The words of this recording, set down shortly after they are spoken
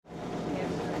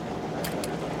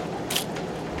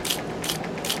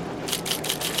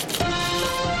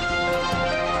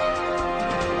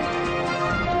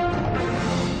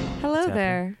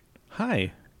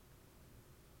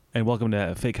And welcome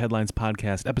to Fake Headlines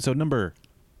Podcast, episode number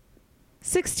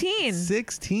 16.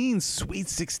 16. Sweet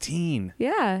 16.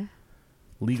 Yeah.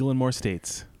 Legal in more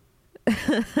states,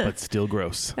 but still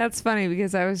gross. That's funny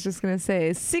because I was just going to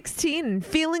say 16 and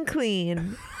feeling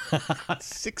clean.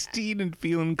 16 and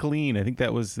feeling clean. I think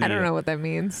that was the, I don't know what that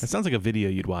means. That sounds like a video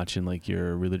you'd watch in like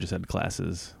your religious ed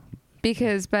classes.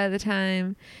 Because by the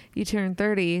time you turn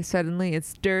 30, suddenly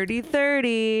it's dirty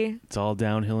 30. It's all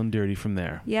downhill and dirty from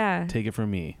there. Yeah. Take it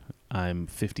from me. I'm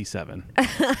 57.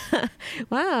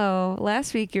 Wow.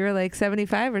 Last week you were like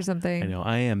 75 or something. I know.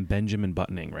 I am Benjamin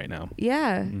Buttoning right now.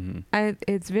 Yeah. Mm-hmm.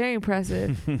 It's very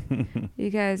impressive. You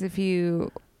guys, if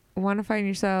you want to find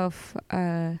yourself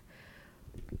a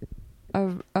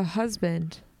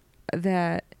husband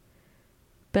that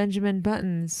Benjamin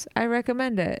buttons, I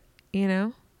recommend it, you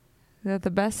know? That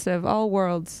the best of all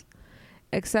worlds,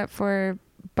 except for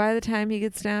by the time he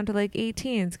gets down to like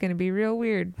 18, it's going to be real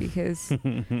weird because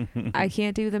I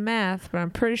can't do the math, but I'm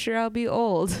pretty sure I'll be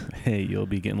old. Hey, you'll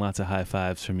be getting lots of high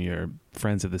fives from your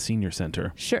friends at the senior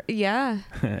center. Sure. Yeah.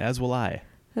 As will I.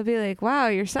 They'll be like, wow,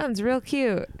 your son's real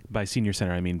cute. By senior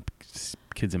center, I mean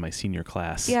kids in my senior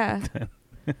class. Yeah.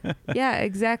 Yeah,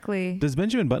 exactly. Does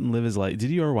Benjamin Button live his life? Did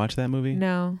you ever watch that movie?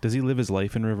 No. Does he live his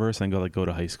life in reverse and go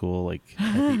to high school like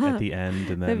at the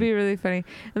end and then? That'd be really funny.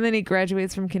 And then he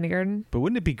graduates from kindergarten. But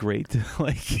wouldn't it be great to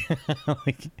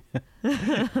graduates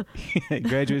from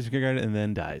kindergarten and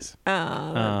then dies?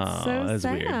 Oh, that's so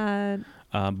sad.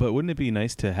 Weird. But wouldn't it be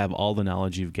nice to have all the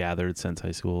knowledge you've gathered since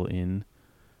high school in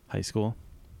high school?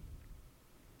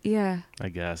 Yeah. I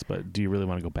guess, but do you really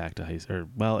want to go back to high school?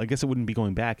 Well, I guess it wouldn't be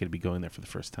going back. It'd be going there for the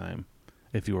first time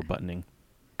if you were buttoning.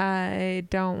 I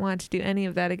don't want to do any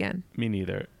of that again. Me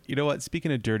neither. You know what?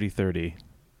 Speaking of Dirty 30,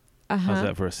 how's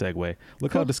that for a segue?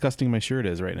 Look how disgusting my shirt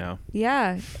is right now.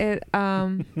 Yeah.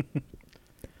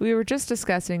 We were just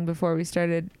discussing before we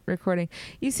started recording.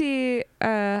 You see,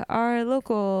 our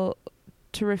local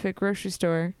terrific grocery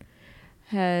store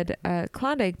had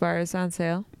Klondike bars on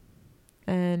sale.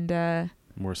 And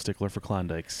we're a stickler for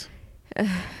Klondikes.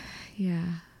 Yeah.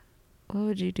 What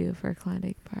would you do for a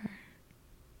Klondike bar?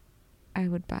 I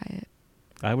would buy it.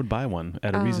 I would buy one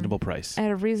at a reasonable price.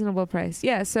 At a reasonable price.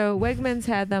 Yeah. So Wegmans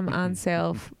had them on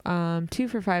sale, 2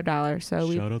 for $5.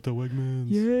 So Shout out to Wegmans.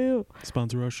 Yeah.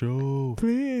 Sponsor our show.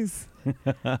 Please.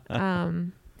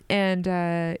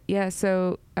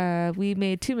 So we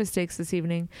made 2 mistakes this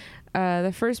evening.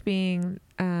 The first being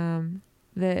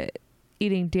the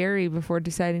eating dairy before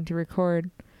deciding to record.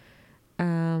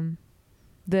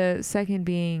 The second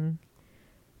being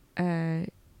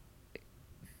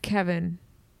Kevin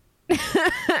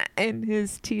and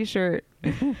his t-shirt.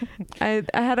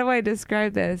 How do I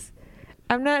describe this?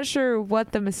 I'm not sure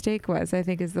what the mistake was, I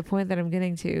think is the point that I'm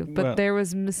getting to. But there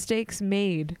was mistakes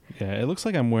made. Yeah, it looks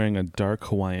like I'm wearing a dark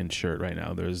Hawaiian shirt right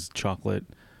now. There's chocolate,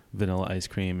 vanilla ice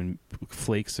cream, and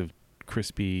flakes of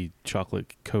crispy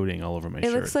chocolate coating all over my shirt.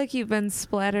 It looks like you've been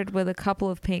splattered with a couple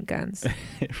of paint guns.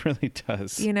 It really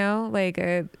does. You know, like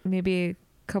maybe a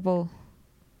couple.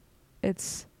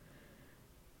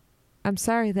 I'm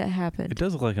sorry that happened. It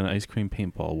does look like an ice cream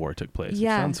paintball war took place.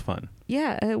 Yeah. It sounds fun.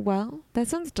 Yeah, well, that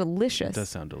sounds delicious. It does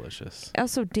sound delicious.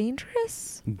 Also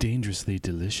dangerous? Dangerously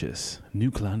delicious.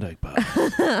 New Klondike bar.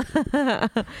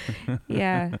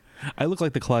 Yeah. I look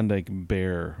like the Klondike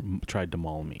bear tried to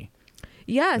maul me.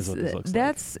 Yes,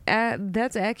 that's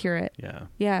accurate. Yeah.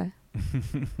 Yeah.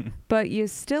 But you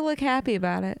still look happy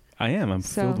about it. I am. I'm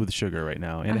filled with sugar right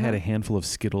now. And I had a handful of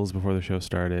Skittles before the show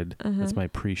started. That's my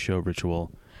pre-show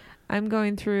ritual. I'm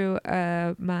going through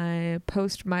my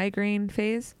post-migraine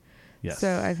phase. Yes.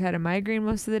 So I've had a migraine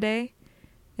most of the day.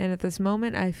 And at this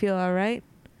moment, I feel all right.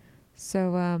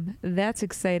 So that's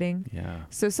exciting. Yeah.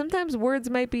 So sometimes words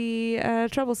might be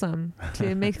troublesome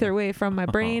to make their way from my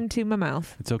brain to my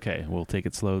mouth. It's okay. We'll take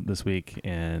it slow this week,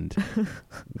 and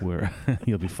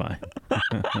you'll be fine.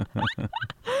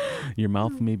 Your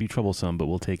mouth may be troublesome, but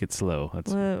we'll take it slow.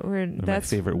 That's my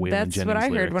favorite Waylon Jennings That's what I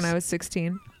heard lyrics. when I was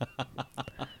 16.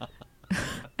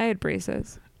 I had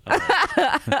braces.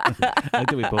 I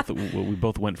think we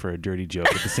both went for a dirty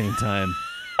joke at the same time.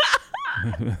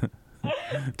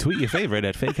 Tweet your favorite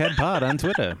at FakeHeadPod on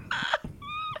Twitter.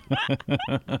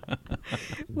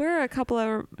 We're a couple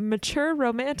of mature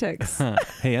romantics.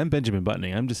 Hey, I'm Benjamin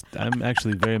Buttoning. I'm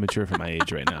actually very mature for my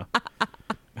age right now.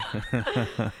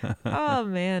 Oh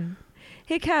man.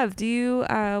 Hey Kev, do you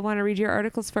want to read your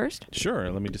articles first?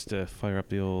 Sure. Let me just fire up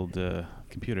the old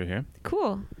computer here.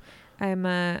 Cool. I'm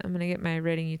gonna get my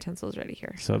writing utensils ready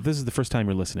here. So if this is the first time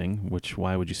you're listening,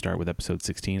 why would you start with episode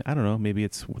 16? I don't know. Maybe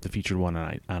it's the featured one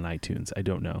on iTunes. I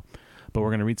don't know. But we're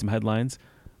gonna read some headlines.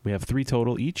 We have 3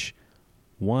 total each.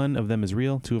 One of them is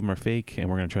real, 2 of them are fake, and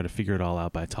we're going to try to figure it all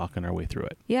out by talking our way through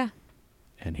it. Yeah.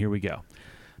 And here we go.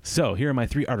 So here are my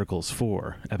 3 articles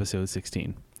for episode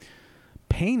 16.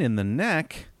 Pain in the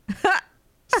neck.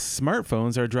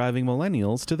 Smartphones are driving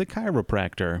millennials to the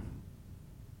chiropractor.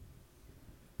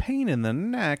 Pain in the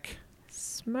neck.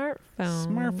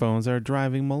 Smartphones are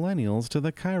driving millennials to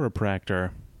the chiropractor.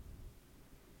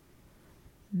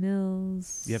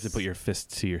 Mills. You have to put your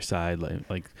fist to your side,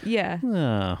 like yeah.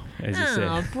 Oh, as you say.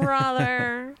 Oh,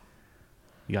 brother.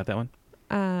 You got that one?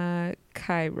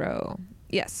 Chiro.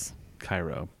 Yes.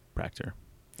 Chiropractor.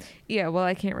 Yeah, well,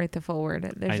 I can't write the full word.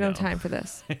 There's no time for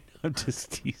this. I'm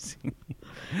just teasing.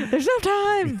 There's no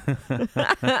time.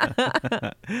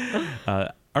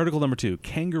 Article number 2.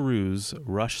 Kangaroos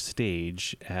rush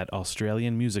stage at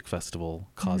Australian music festival,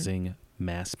 causing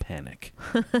mass panic.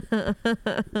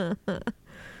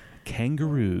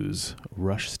 Kangaroos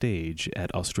rush stage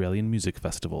at Australian music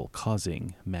festival,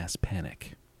 causing mass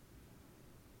panic.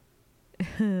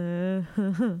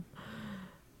 And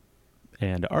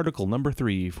article number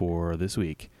 3 for this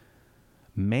week.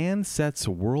 Man sets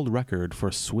world record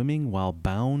for swimming while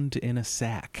bound in a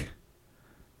sack.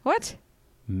 What?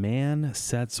 Man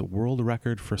sets world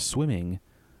record for swimming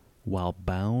while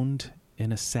bound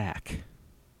in a sack.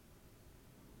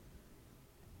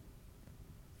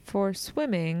 For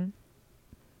swimming.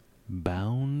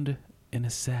 Bound in a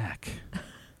sack.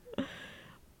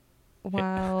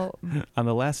 While On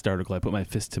the last article, I put my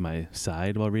fist to my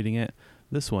side while reading it.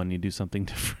 This one, you do something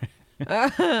different.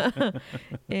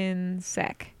 in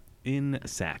sack. In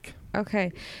sack.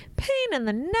 Okay. Pain in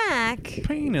the neck.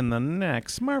 Pain in the neck.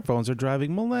 Smartphones are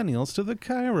driving millennials to the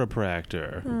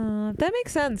chiropractor. That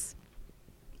makes sense.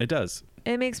 It does.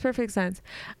 It makes perfect sense.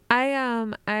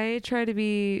 I try to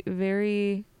be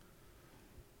very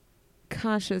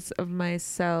conscious of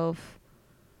myself,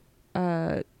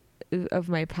 of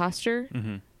my posture,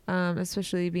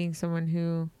 especially being someone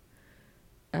who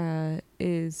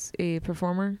is a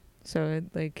performer. So I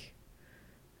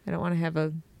don't want to have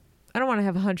a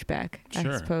hunchback,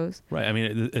 sure. I suppose. Right. I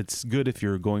mean, it's good if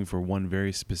you're going for one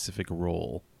very specific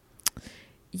role.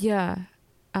 Yeah.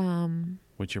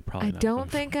 Which you're probably I not don't going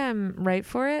think for. I'm right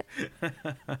for it.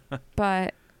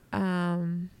 But I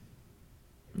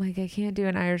can't do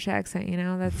an Irish accent,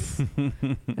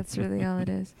 that's really all it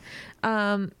is.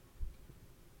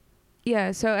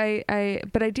 Yeah, so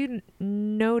but I do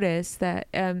notice that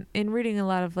in reading a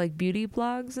lot of beauty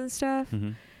blogs and stuff,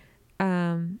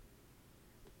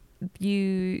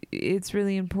 it's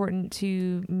really important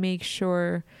to make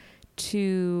sure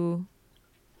to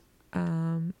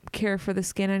care for the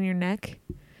skin on your neck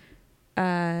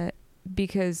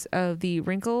because of the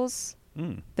wrinkles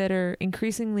that are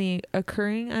increasingly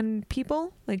occurring on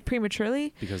people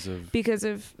prematurely because of how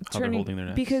turning, they're holding their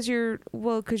necks. because you're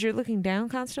looking down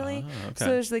constantly. Okay. So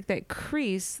there's that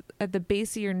crease at the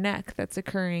base of your neck that's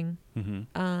occurring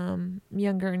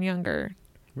younger and younger.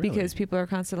 Really? Because people are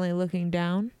constantly looking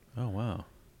down. Oh wow.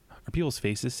 Are people's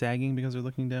faces sagging because they're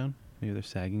looking down? Maybe they're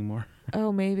sagging more.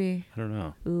 Oh, maybe. I don't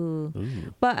know. Ooh.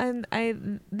 Ooh. But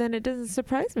then it doesn't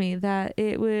surprise me that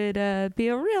it would be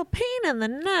a real pain in the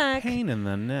neck. Pain in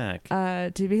the neck.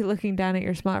 To be looking down at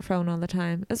your smartphone all the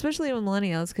time, especially with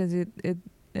millennials, because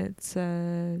it's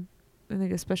I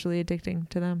think especially addicting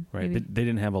to them. Right. Maybe. They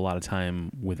didn't have a lot of time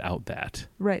without that.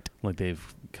 Right.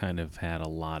 They've kind of had a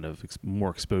lot of more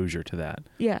exposure to that.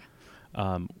 Yeah.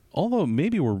 Although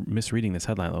maybe we're misreading this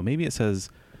headline though. Maybe it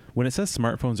says, when it says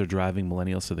smartphones are driving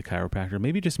millennials to the chiropractor,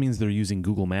 maybe it just means they're using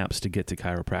Google Maps to get to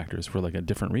chiropractors for a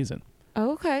different reason.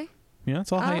 Oh, okay.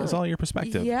 It's all your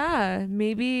perspective. Yeah,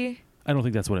 maybe. I don't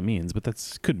think that's what it means, but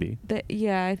could be.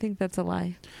 Yeah, I think that's a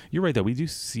lie. You're right though. We do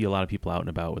see a lot of people out and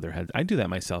about with their heads. I do that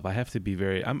myself. I have to be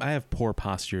I have poor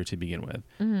posture to begin with,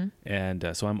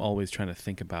 and so I'm always trying to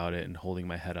think about it and holding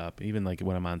my head up. Even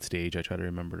when I'm on stage, I try to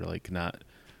remember to not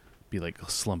be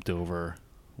slumped over,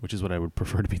 which is what I would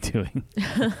prefer to be doing.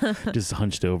 Just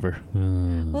hunched over.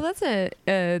 Well, that's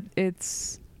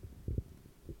it's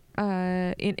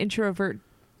an introvert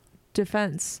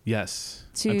defense. Yes.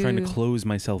 I'm trying to close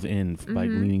myself in by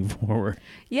leaning forward.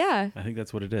 Yeah. I think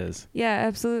that's what it is. Yeah,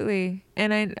 absolutely.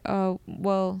 And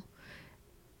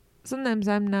sometimes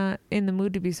I'm not in the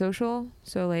mood to be social.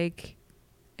 So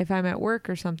if I'm at work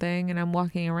or something and I'm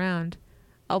walking around,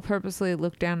 I'll purposely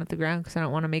look down at the ground because I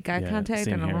don't want to make eye contact.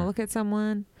 I don't want to look at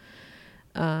someone.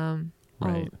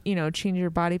 Right. I'll, change your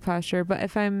body posture. But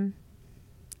if I'm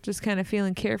just kind of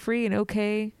feeling carefree and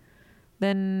okay,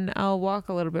 then I'll walk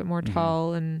a little bit more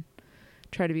tall and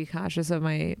try to be conscious of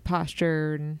my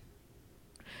posture. And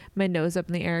my nose up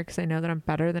in the air because I know that I'm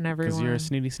better than everyone. Because you're a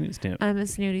snooty snoot snoot. I'm a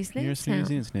snooty snoot. You're a snooty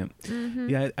snoot snoot. Mm-hmm.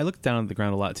 Yeah, I look down at the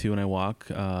ground a lot too when I walk,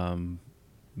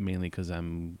 mainly because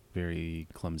I'm very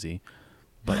clumsy.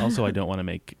 But also, I don't want to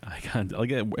make eye contact.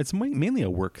 Like, it's mainly a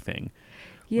work thing.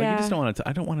 Yeah. Like, you just don't want to.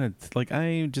 I don't want to. Like,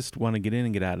 I just want to get in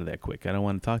and get out of that quick. I don't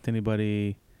want to talk to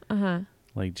anybody.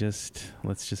 Like,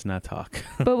 let's just not talk.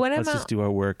 But when let's just do our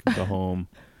work, go home,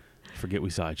 forget we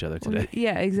saw each other today.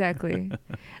 Yeah, exactly.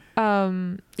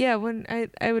 Yeah, when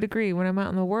I would agree. When I'm out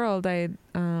in the world, out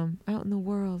in the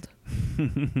world.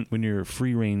 When you're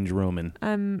free range roaming.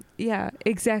 Yeah,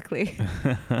 exactly.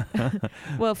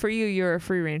 Well, for you, you're a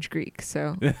free range Greek,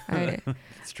 so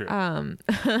It's true.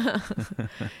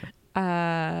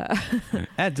 At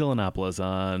Dylanopoulos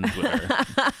on Twitter.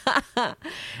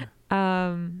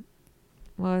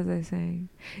 What was I saying?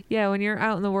 Yeah, when you're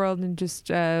out in the world and just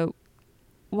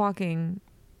walking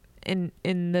in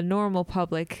the normal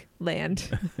public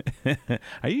land.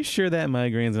 Are you sure that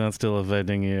migraine's not still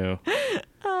affecting you?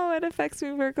 Oh, it affects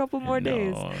me for a couple more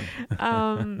days.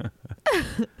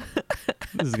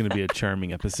 This is going to be a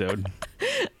charming episode.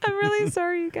 I'm really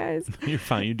sorry, you guys. You're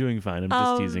fine. You're doing fine. I'm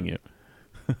just teasing you.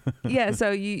 Yeah,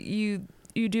 so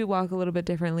you do walk a little bit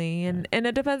differently, and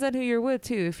it depends on who you're with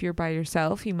too. If you're by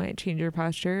yourself, you might change your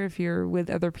posture. If you're with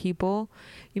other people,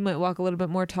 you might walk a little bit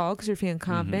more tall because you're feeling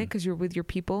confident because you're with your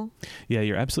people. Yeah,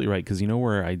 you're absolutely right. Because you know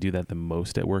where I do that the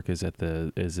most at work is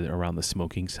around the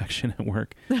smoking section at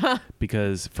work.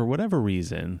 Because for whatever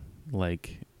reason,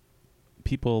 like,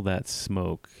 people that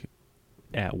smoke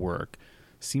at work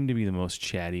seem to be the most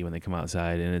chatty when they come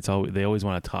outside, and they always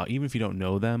want to talk, even if you don't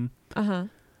know them.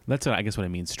 That's what I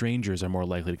mean. Strangers are more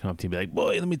likely to come up to you and be like,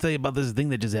 boy, let me tell you about this thing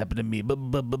that just happened to me.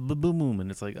 Boom.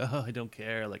 And it's like, oh, I don't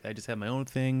care. Like, I just have my own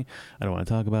thing. I don't want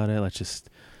to talk about it. Let's just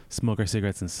smoke our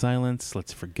cigarettes in silence.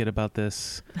 Let's forget about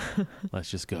this. Let's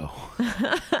just go.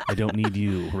 I don't need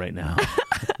you right now.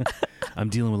 I'm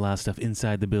dealing with a lot of stuff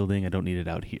inside the building. I don't need it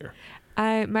out here.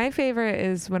 My favorite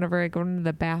is whenever I go into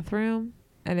the bathroom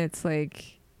and it's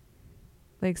like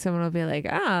someone will be like,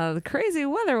 the crazy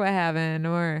weather we're having,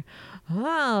 or,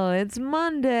 oh, it's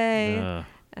Monday.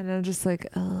 And I'm just like,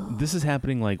 oh. This is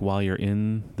happening like while you're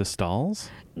in the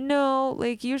stalls? No,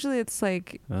 like usually it's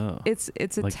like, it's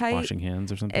a like tight, washing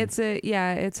hands or something? It's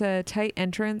a tight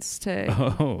entrance to.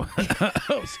 Oh,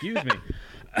 excuse me.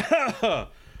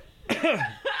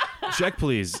 Check,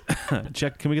 please.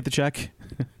 Check. Can we get the check?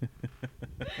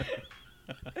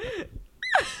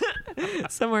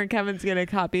 Somewhere Kevin's gonna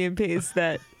copy and paste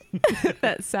that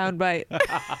sound bite.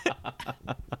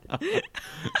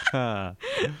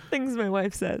 Things my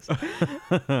wife says.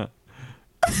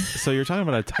 So you're talking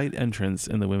about a tight entrance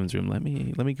in the women's room. Let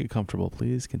me get comfortable.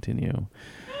 Please continue.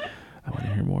 I want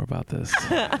to hear more about this.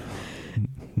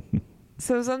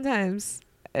 So sometimes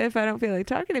if I don't feel like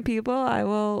talking to people, I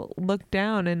will look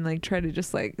down and like try to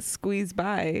just like squeeze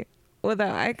by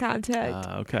without eye contact.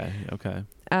 Okay.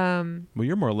 Well,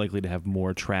 you're more likely to have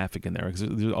more traffic in there because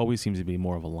there always seems to be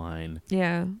more of a line.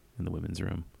 Yeah. In the women's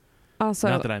room. Also,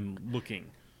 not that I'm looking,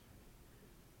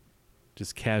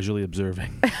 just casually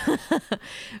observing. Yeah.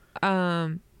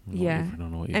 I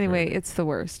don't know what anyway, it's the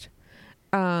worst.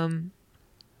 Well,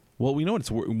 we know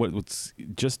what's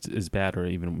just as bad, or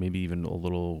maybe even a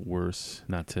little worse.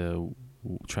 Not to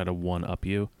try to one up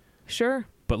you. Sure.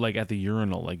 But like at the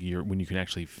urinal, like when you can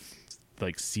actually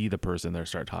like see the person there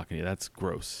start talking to you, that's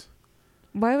gross.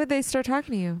 Why would they start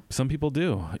talking to you? Some people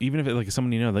do. Even if it's like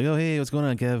someone you know, like, oh, hey, what's going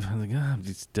on, Kev? I'm like, I'm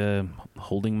just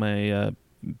holding my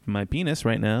my penis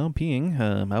right now, peeing.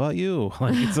 How about you?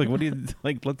 Like, it's like, what do you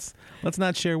like? Let's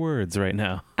not share words right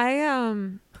now.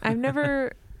 I've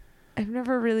never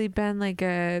really been like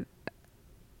a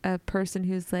person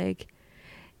who's like,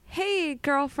 hey,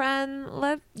 girlfriend,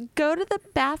 let's go to the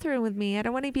bathroom with me. I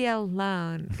don't want to be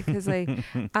alone. Because like,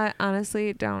 I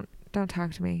honestly don't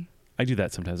talk to me. I do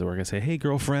that sometimes at work. I say, hey,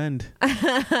 girlfriend,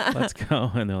 let's go.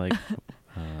 And they're like,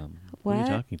 what are you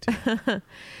talking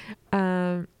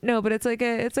to? No, but it's like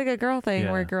a girl thing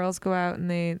where girls go out and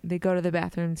they go to the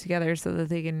bathroom together so that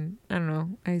they can, I don't know,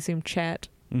 I assume chat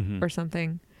or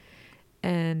something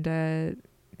and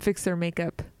fix their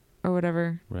makeup or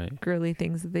whatever girly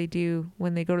things that they do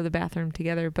when they go to the bathroom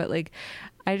together. But like,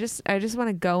 I just want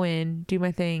to go in, do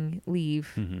my thing,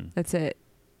 leave. That's it.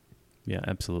 Yeah,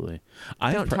 absolutely.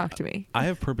 Don't talk to me. I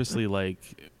have purposely like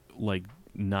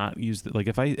not used like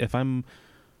if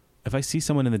I see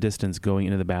someone in the distance going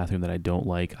into the bathroom that I don't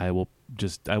like, I will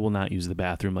not use the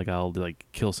bathroom. Like I'll like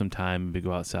kill some time, maybe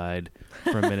go outside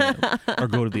for a minute or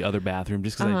go to the other bathroom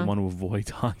just because I want to avoid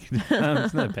talking to them.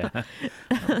 It's not bad.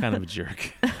 I'm kind of a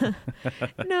jerk.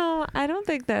 No, I don't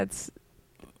think that's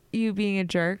you being a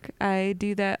jerk, I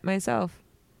do that myself.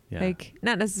 Yeah. Like,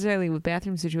 not necessarily with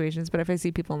bathroom situations, but if I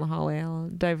see people in the hallway, I'll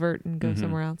divert and go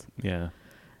somewhere else. Yeah.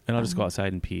 And I'll just go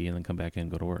outside and pee and then come back in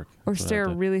and go to work. Or stare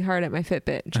really hard at my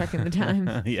Fitbit, checking the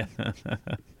time. Yeah.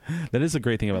 That is a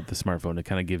great thing about the smartphone. It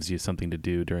kind of gives you something to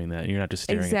do during that. You're not just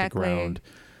staring at the ground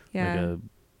like a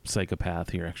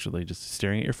psychopath. You're actually just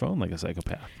staring at your phone like a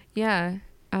psychopath. Yeah.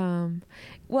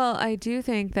 Well, I do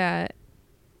think that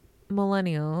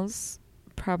millennials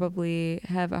probably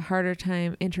have a harder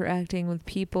time interacting with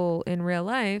people in real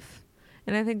life.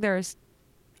 And I think there's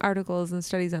articles and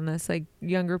studies on this, like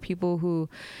younger people who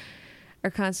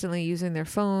are constantly using their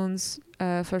phones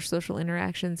for social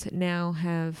interactions now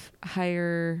have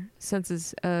higher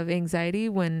senses of anxiety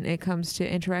when it comes to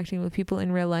interacting with people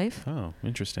in real life. Oh,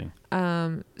 interesting.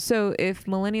 So if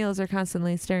millennials are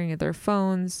constantly staring at their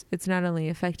phones, it's not only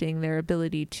affecting their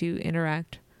ability to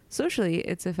interact socially,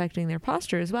 it's affecting their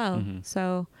posture as well. Mm-hmm.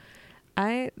 So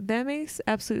that makes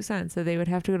absolute sense that they would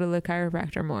have to go to the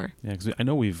chiropractor more. Yeah, because I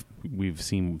know we've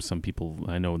seen some people.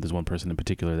 I know there's one person in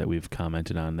particular that we've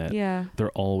commented on that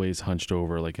they're always hunched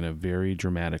over, like in a very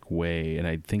dramatic way, and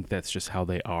I think that's just how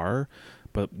they are.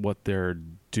 But what they're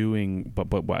doing,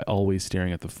 but while always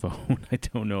staring at the phone, I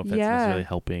don't know if that's necessarily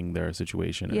helping their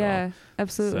situation at all. Yeah,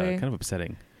 absolutely. It's kind of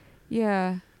upsetting.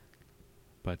 Yeah.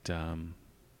 But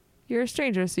you're a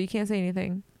stranger, so you can't say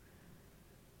anything.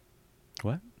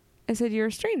 What? I said you're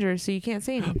a stranger, so you can't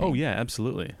say anything. Oh yeah,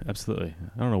 absolutely. I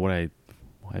don't know what I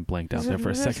blanked out there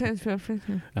for a second.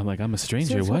 I'm like, I'm a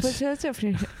stranger. What?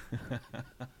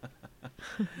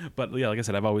 But yeah, like I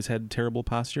said, I've always had terrible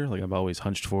posture. Like I've always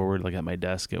hunched forward, like at my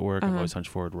desk at work. I've always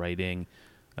hunched forward writing.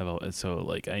 So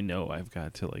like I know I've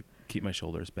got to like keep my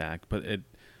shoulders back, but it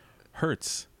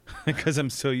hurts because I'm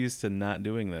so used to not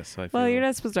doing this. So I feel you're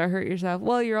not supposed to hurt yourself.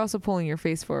 Well, you're also pulling your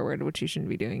face forward, which you shouldn't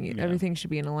be doing. Yeah. Everything should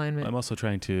be in alignment. I'm also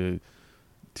trying to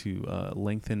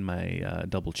lengthen my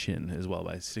double chin as well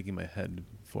by sticking my head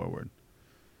forward.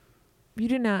 You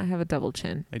do not have a double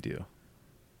chin. I do.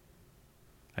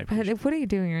 What are you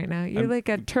doing right now? You're like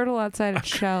a turtle outside its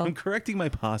shell. I'm correcting my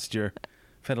posture.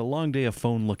 I've had a long day of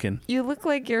phone looking. You look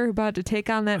like you're about to take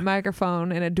on that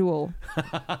microphone in a duel.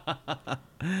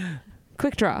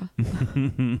 Quick draw.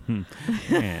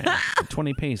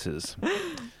 20 paces.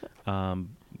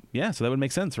 Yeah, so that would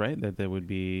make sense, right? That would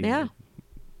be... Yeah.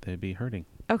 They'd be hurting.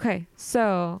 Okay,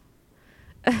 so...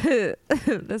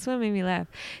 this one made me laugh.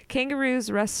 Kangaroos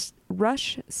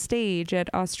rush stage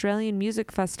at Australian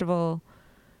Music Festival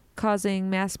causing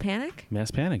mass panic?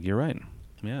 Mass panic, you're right.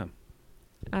 Yeah.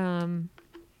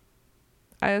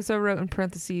 I also wrote in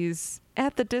parentheses,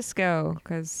 at the disco,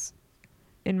 because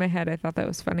in my head I thought that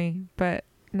was funny, but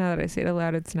now that I say it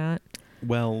aloud, it's not.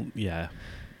 Well, yeah.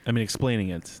 I mean, explaining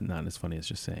it's not as funny as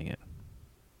just saying it.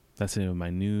 That's the name of my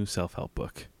new self-help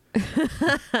book.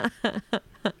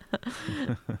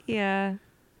 Yeah.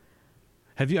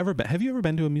 Have you ever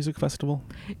been to a music festival?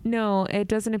 No, it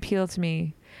doesn't appeal to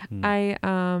me. I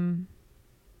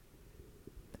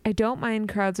don't mind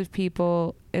crowds of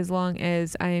people as long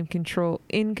as I am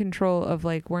in control of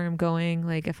like where I'm going.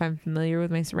 Like if I'm familiar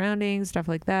with my surroundings, stuff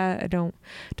like that. It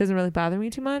doesn't really bother me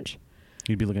too much.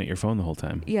 You'd be looking at your phone the whole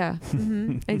time. Yeah,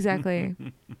 exactly.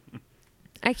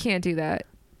 I can't do that.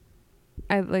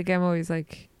 I'm always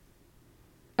like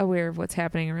aware of what's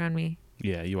happening around me.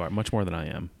 Yeah, you are much more than I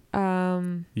am.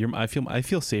 I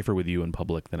feel safer with you in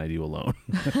public than I do alone.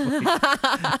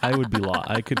 I would be lost.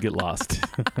 I could get lost.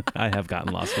 I have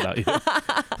gotten lost without you.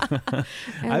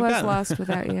 I was lost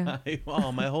without you.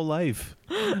 My whole life.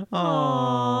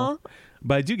 Aww.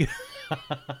 But I do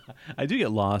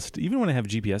get lost even when I have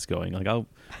GPS going. Like I'll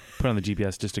put on the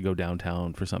GPS just to go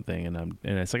downtown for something, and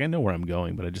it's like I know where I'm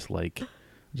going, but I just like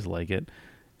it,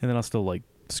 and then I'll still like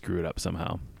screw it up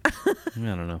somehow. I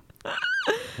don't know.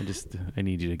 I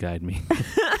need you to guide me.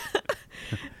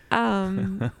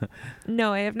 No,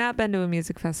 I have not been to a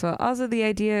music festival. Also, the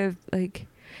idea of like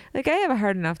I have a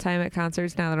hard enough time at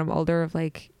concerts now that I'm older of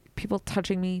like people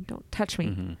touching me. Don't touch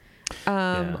me.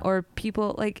 Mm-hmm. Or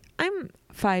people like I'm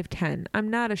 5'10". I'm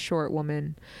not a short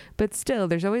woman, but still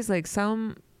there's always like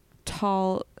some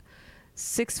tall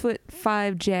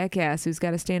 6'5" jackass who's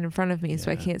got to stand in front of me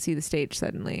so I can't see the stage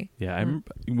suddenly. Yeah,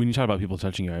 when you talk about people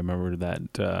touching you, I remember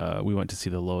that we went to see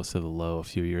The Lowest of the Low a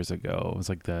few years ago. It was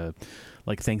like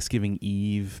Thanksgiving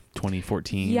Eve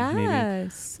 2014.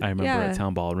 Yes. Maybe. I remember at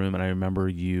Town Ballroom, and I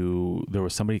remember there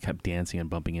was somebody kept dancing and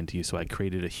bumping into you, so I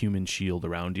created a human shield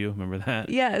around you. Remember that?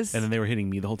 Yes. And then they were hitting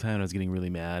me the whole time, and I was getting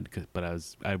really mad, but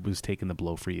I was taking the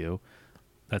blow for you.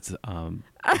 That's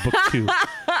book 2.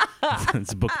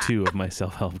 It's book 2 of my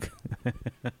self-help.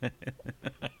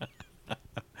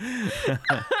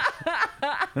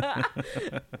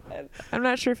 I'm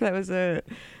not sure if that was a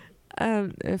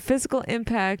physical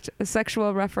impact, a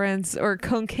sexual reference, or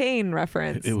cocaine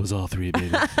reference. It was all three,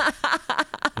 baby.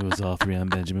 It was all three. I'm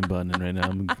Benjamin Button, and right now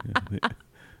I'm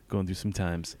going through some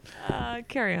times.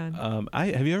 Carry on.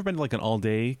 Have you ever been to like an all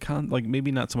day like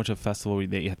maybe not so much a festival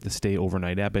that you have to stay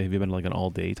overnight at, but have you been to like an all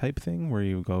day type thing where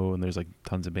you go and there's like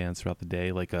tons of bands throughout the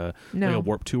day, like a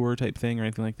Warped Tour type thing or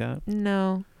anything like that?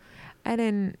 No, I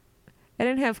didn't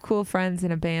have cool friends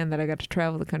in a band that I got to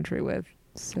travel the country with.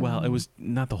 So. Well, it was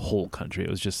not the whole country. It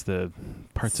was just the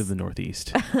parts of the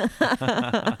Northeast.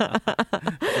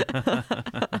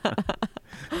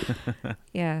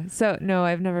 Yeah. So no,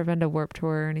 I've never been to Warped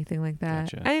Tour or anything like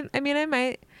that. Gotcha. I mean, I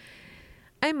might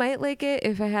like it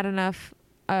if I had enough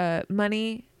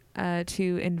money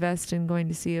to invest in going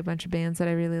to see a bunch of bands that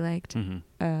I really liked.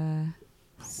 Mm-hmm.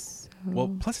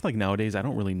 Well, plus like nowadays, I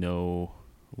don't really know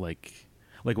like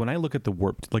when I look at the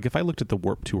if I looked at the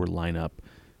Warped Tour lineup,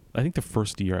 I think the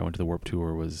first year I went to the Warped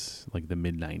Tour was like the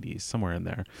mid 90s, somewhere in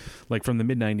there. Like from the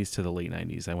mid 90s to the late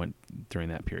 90s, I went during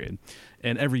that period.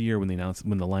 And every year when the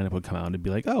lineup would come out, it'd be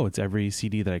like, oh, it's every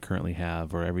CD that I currently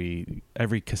have, or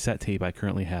every cassette tape I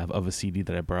currently have of a CD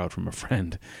that I borrowed from a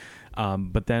friend.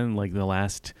 But then like the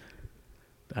last,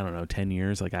 I don't know, 10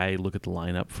 years, like I look at the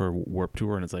lineup for Warped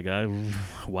Tour and it's like,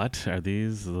 what are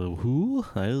these? Who?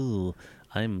 Oh,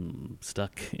 I'm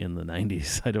stuck in the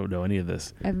 90s. I don't know any of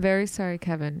this. I'm very sorry,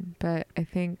 Kevin, but I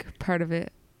think part of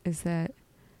it is that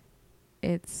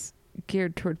it's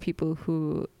geared toward people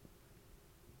who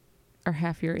are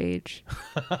half your age.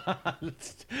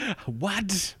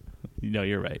 What? No,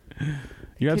 you're right.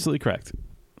 You're absolutely correct.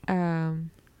 But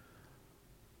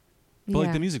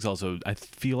like the music's also, I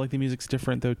feel like the music's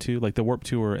different though too. Like the Warped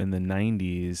Tour in the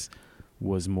 90s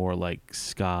was more like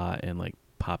ska and like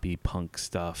poppy punk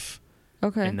stuff.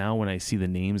 Okay. And now when I see the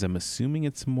names, I'm assuming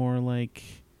it's more like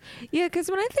because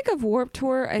when I think of Warped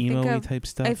Tour, I think of type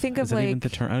stuff. I think of like even the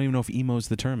term? I don't even know if emo's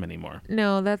the term anymore.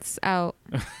 No, that's out.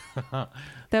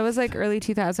 That was like early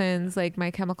 2000s, like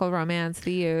My Chemical Romance,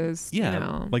 The Used. Yeah, you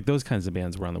know. like those kinds of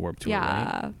bands were on the Warped Tour.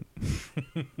 Yeah.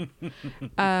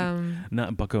 Right?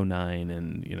 Not Bucko 9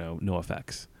 and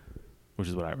NoFX, which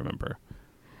is what I remember.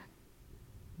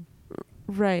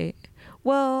 Right.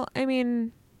 Well, I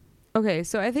mean. Okay,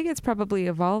 so I think it's probably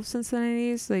evolved since the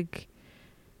 90s. Like,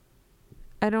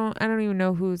 I don't even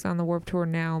know who's on the Warped Tour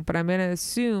now, but I'm gonna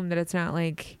assume that it's not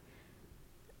like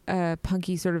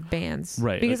punky sort of bands,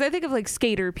 right? Because I think of like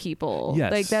skater people.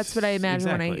 Yes, like that's what I imagine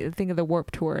exactly. when I think of the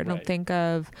Warped Tour. I don't think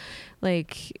of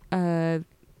like like I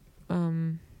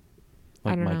don't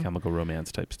My know. Chemical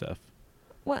Romance type stuff.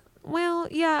 Well,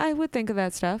 yeah, I would think of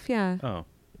that stuff. Yeah. Oh,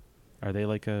 are they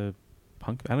like a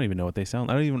punk? I don't even know what they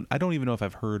sound. I don't even know if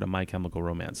I've heard a My Chemical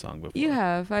Romance song before. You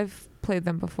have. I've played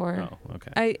them before. Oh,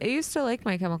 okay. I used to like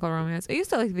My Chemical Romance. I used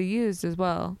to like The Used as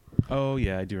well. Oh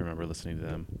yeah, I do remember listening to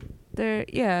them. I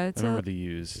remember The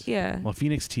Used. Yeah. Well,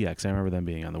 Phoenix TX, I remember them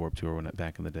being on the Warped Tour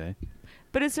back in the day.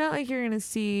 But it's not like you're gonna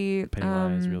see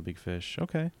Pennywise, Real Big Fish.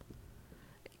 Okay.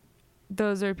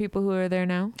 Those are people who are there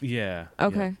now? Yeah.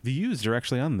 Okay. Yeah. The Used are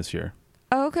actually on this year.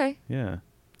 Oh, okay. Yeah.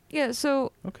 Yeah,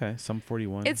 so okay, Sum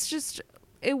 41. It's just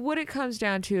what it comes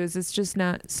down to is it's just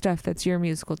not stuff that's your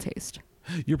musical taste.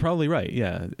 You're probably right.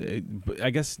 Yeah.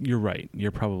 I guess you're right.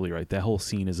 You're probably right. That whole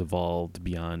scene has evolved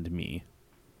beyond me.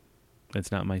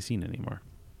 It's not my scene anymore.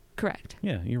 Correct.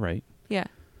 Yeah, you're right. Yeah.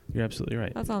 You're absolutely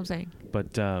right. That's all I'm saying.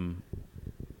 But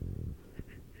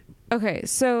okay,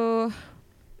 so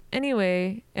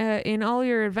anyway, in all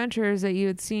your adventures that you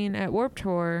had seen at Warped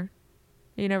Tour,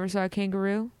 you never saw a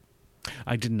kangaroo?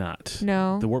 I did not.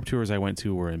 No. The Warped Tours I went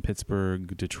to were in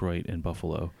Pittsburgh, Detroit, and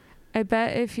Buffalo. I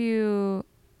bet if you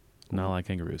Not like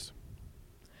kangaroos.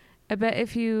 I bet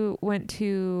if you went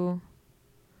to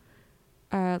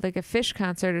like a Fish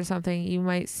concert or something, you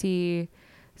might see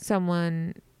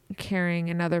someone carrying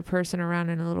another person around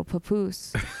in a little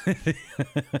papoose.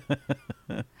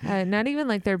 Not even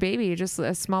like their baby, just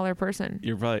a smaller person.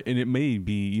 You're probably, and you may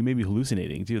be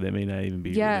hallucinating too. That may not even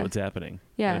be really what's happening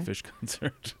at a Fish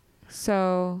concert.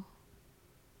 So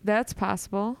that's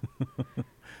possible.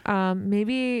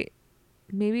 Maybe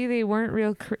they weren't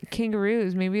real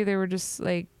kangaroos. Maybe they were just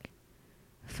like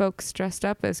folks dressed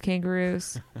up as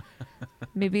kangaroos.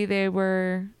 Maybe they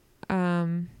were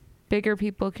bigger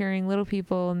people carrying little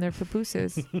people in their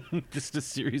papooses. Just a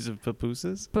series of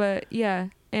papooses? But yeah,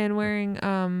 and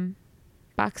wearing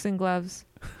boxing gloves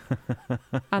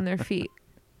on their feet.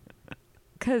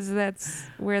 Because that's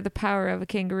where the power of a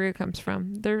kangaroo comes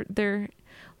from. Their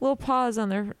little paws on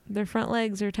their front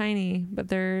legs are tiny, but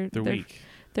they're weak.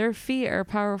 Their feet are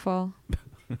powerful.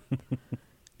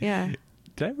 Yeah.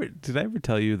 Did I ever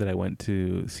tell you that I went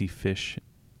to see Fish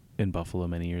in Buffalo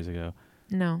many years ago?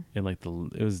 No. In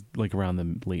it was like around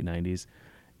the late 90s,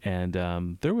 and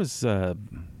there was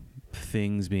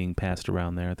things being passed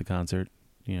around there at the concert,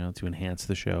 to enhance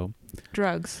the show.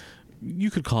 Drugs.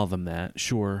 You could call them that,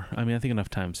 sure. I mean, I think enough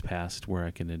times passed where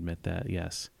I can admit that,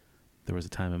 yes, there was a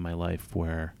time in my life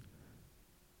where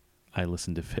I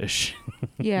listened to Fish.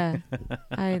 Yeah.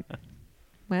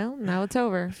 Well, now it's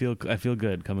over. I feel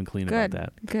good coming clean about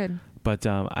that. Good. But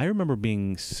I remember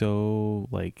being so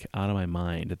like out of my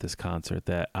mind at this concert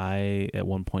that I at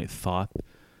one point thought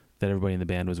that everybody in the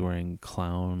band was wearing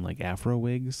clown like afro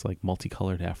wigs, like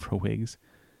multicolored afro wigs.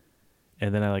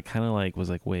 And then I was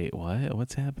like, wait, what?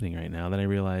 What's happening right now? Then I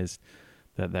realized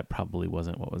that probably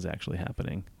wasn't what was actually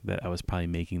happening. That I was probably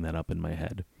making that up in my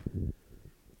head.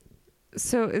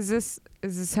 So is this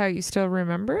how you still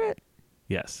remember it?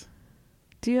 Yes.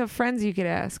 Do you have friends you could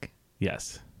ask?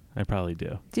 Yes, I probably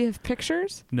do. Do you have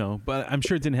pictures? No, but I'm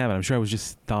sure it didn't happen. I'm sure I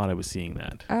thought I was seeing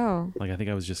that. Oh. Like I think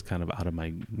I was just kind of out of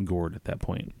my gourd at that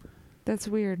point. That's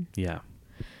weird. Yeah.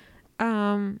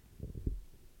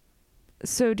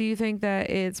 So do you think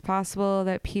that it's possible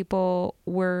that people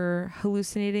were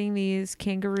hallucinating these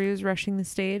kangaroos rushing the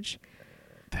stage?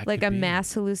 That like could a be.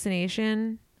 mass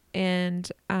hallucination, and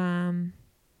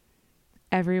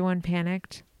everyone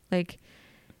panicked? Like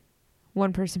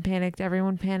one person panicked,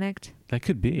 everyone panicked? That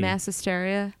could be. Mass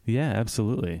hysteria? Yeah,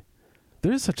 absolutely.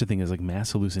 There is such a thing as like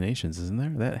mass hallucinations, isn't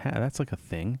there? That's like a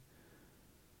thing.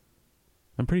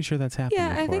 I'm pretty sure that's happened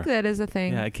before. I think that is a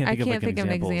thing. Yeah, I can't think of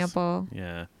an example.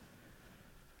 Yeah.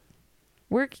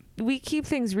 We keep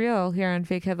things real here on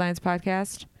Fake Headlines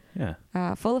Podcast. Yeah.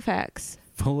 Full of facts.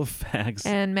 Full of facts.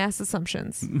 And mass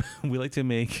assumptions. We like to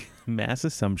make mass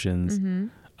assumptions Mm-hmm.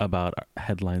 about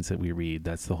headlines that we read.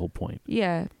 That's the whole point.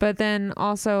 Yeah, but then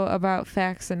also about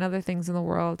facts and other things in the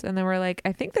world. And then we're like,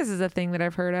 I think this is a thing that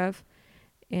I've heard of.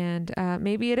 And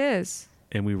maybe it is.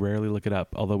 And we rarely look it up.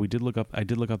 Although I did look up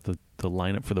the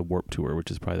lineup for the Warped Tour, which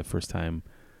is probably the first time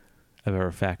I've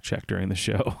ever fact checked during the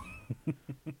show.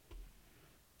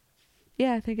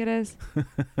 Yeah, I think it is.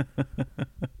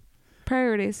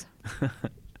 Priorities.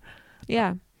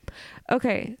 Yeah.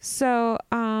 Okay. So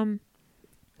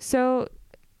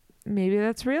maybe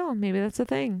that's real. Maybe that's a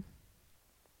thing.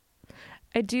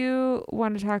 I do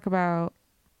want to talk about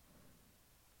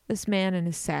this man in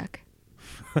his sack.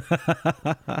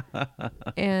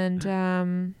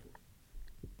 And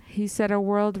he set a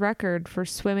world record for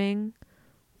swimming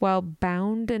while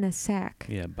bound in a sack.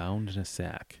 Yeah, bound in a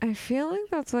sack. I feel like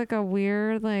that's like a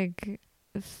weird like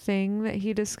thing that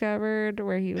he discovered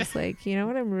where he was like, you know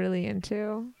what I'm really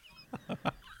into?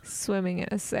 Swimming in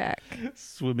a sack.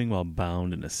 Swimming while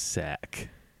bound in a sack.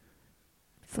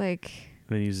 It's like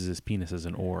Then he uses his penis as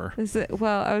an oar. it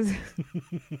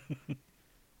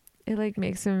like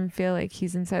makes him feel like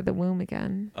he's inside the womb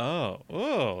again.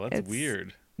 Oh, that's It's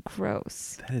weird.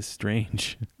 Gross. That is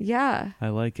strange. Yeah. I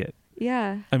like it.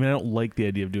 Yeah. I mean, I don't like the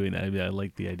idea of doing that. I mean, I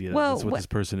like the idea that that's what this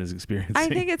person is experiencing. I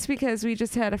think it's because we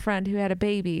just had a friend who had a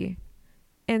baby.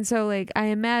 And so, like, I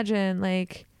imagine,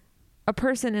 like, a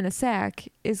person in a sack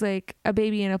is like a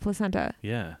baby in a placenta.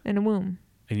 Yeah. In a womb.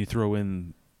 And you throw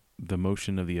in the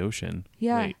motion of the ocean.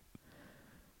 Yeah. Wait.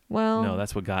 Well. No,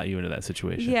 that's what got you into that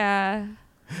situation. Yeah.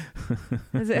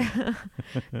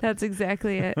 That's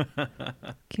exactly it.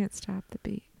 Can't stop the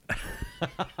beat.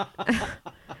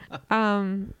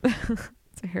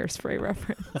 It's a Hairspray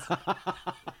reference.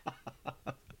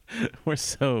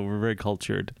 We're very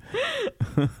cultured.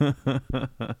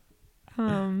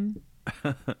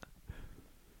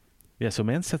 Yeah, so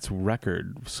man sets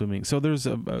record swimming. So there's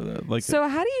So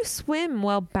how do you swim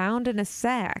while bound in a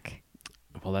sack?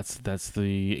 Well, that's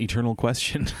the eternal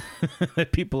question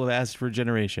that people have asked for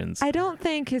generations. I don't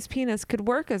think his penis could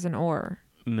work as an oar.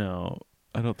 No,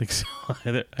 I don't think so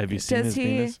either. Have you seen his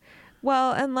penis?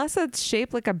 Well, unless it's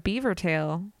shaped like a beaver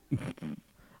tail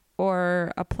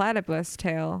or a platypus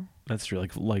tail. That's true.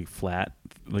 Like flat,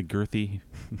 like girthy,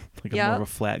 like Yep. more of a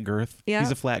flat girth. Yeah.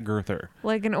 He's a flat girther.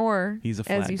 Like an oar. He's a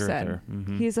flat as you girther. said.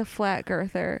 Mm-hmm. He's a flat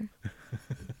girther.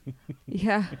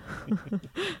 Yeah.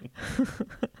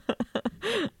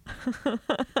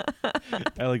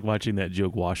 I like watching that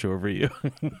joke wash over you,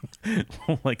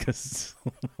 like a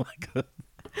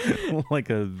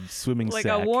swimming Like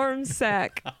sack. a warm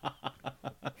sack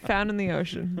found in the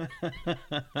ocean.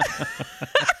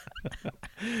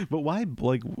 But why?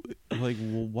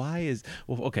 Why is?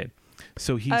 Well, okay.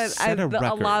 So he set a record.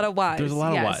 A lot of whys. There's a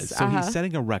lot of whys. So Uh-huh. he's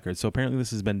setting a record. So apparently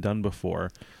this has been done before.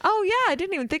 Oh yeah, I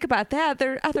didn't even think about that.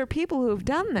 There are other people who have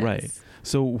done this. Right.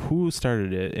 So who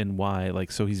started it and why?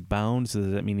 Like, so he's bound. So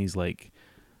does that mean he's like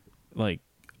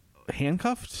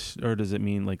handcuffed, or does it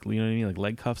mean like, you know what I mean, like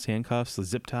leg cuffs, handcuffs, the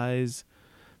zip ties?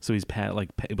 So he's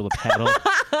able to paddle,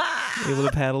 able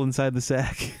to paddle inside the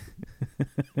sack.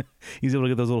 He's able to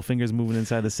get those little fingers moving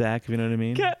inside the sack. If you know what I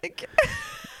mean.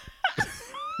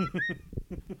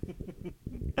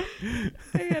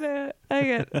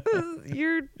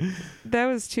 That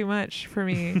was too much for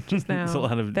me just now. There's a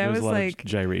lot of of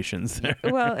gyrations there.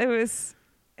 Well, it was,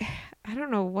 I don't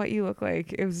know what you look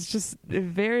like. It was just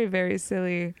very, very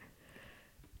silly.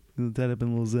 Tied up in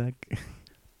a little Zach.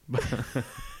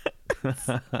 It's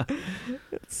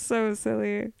so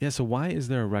silly. Yeah. So why is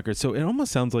there a record? So it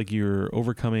almost sounds like you're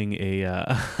overcoming a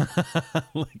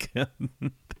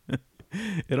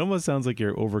it almost sounds like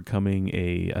you're overcoming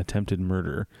a attempted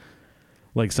murder.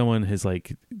 Like someone has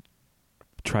like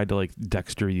tried to like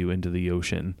Dexter you into the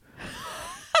ocean.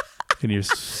 And you're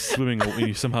swimming and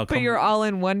you somehow come, but you're all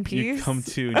in one piece. You come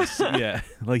to yeah,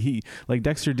 like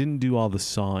Dexter didn't do all the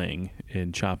sawing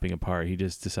and chopping apart. He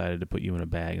just decided to put you in a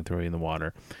bag and throw you in the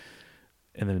water,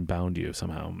 and then bound you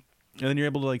somehow. And then you're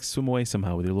able to like swim away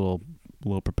somehow with your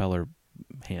little propeller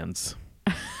hands.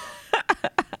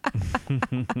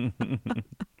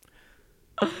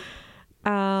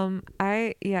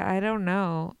 I don't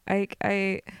know.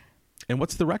 And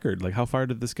what's the record? Like, how far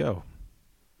did this go?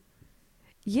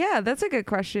 Yeah, that's a good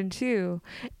question too.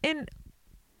 And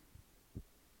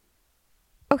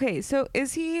okay, so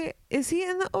is he in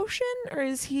the ocean or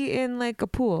is he in like a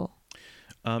pool?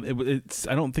 It's.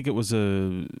 I don't think it was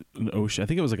an ocean. I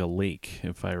think it was like a lake,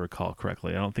 if I recall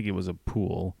correctly. I don't think it was a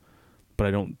pool, but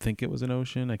I don't think it was an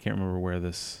ocean. I can't remember where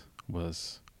this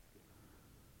was.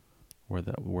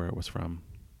 Where it was from.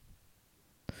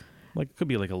 Like, it could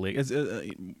be like a lake. It's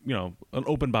you know, an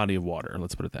open body of water.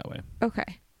 Let's put it that way.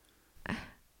 Okay.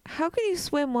 How can you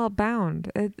swim while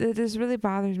bound? It just really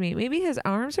bothers me. Maybe his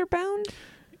arms are bound?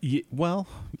 Yeah, well,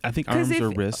 I think arms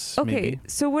or wrists. Okay, maybe.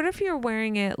 So what if you're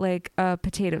wearing it like a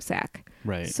potato sack?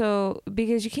 Right. So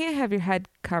because you can't have your head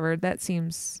covered, that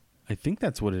seems. I think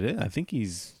that's what it is. I think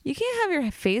he's. You can't have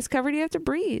your face covered. You have to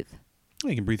breathe.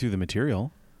 Well, you can breathe through the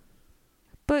material.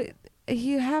 But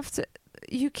you have to.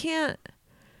 You can't.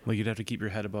 Like, you'd have to keep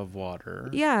your head above water.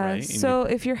 Yeah. Right? So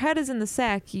if your head is in the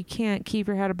sack, you can't keep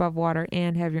your head above water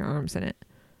and have your arms in it.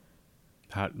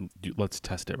 Let's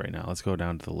test it right now. Let's go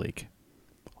down to the lake.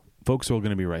 Folks, we're going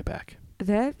to be right back.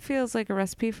 That feels like a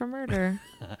recipe for murder.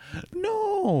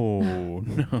 No.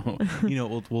 You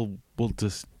know, we'll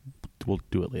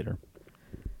do it later.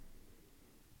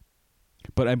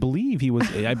 But I believe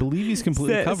he's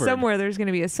completely covered. Somewhere there's going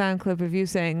to be a sound clip of you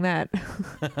saying that.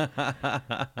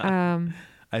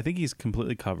 I think he's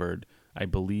completely covered. I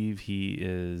believe he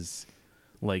is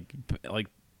like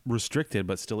restricted,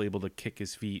 but still able to kick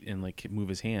his feet and like move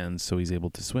his hands, so he's able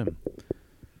to swim.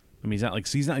 I mean,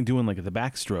 he's not doing like the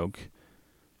backstroke.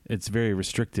 It's very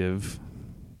restrictive,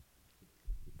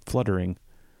 fluttering,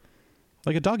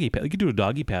 like a doggy paddle. You could do a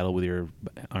doggy paddle with your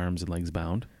arms and legs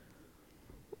bound.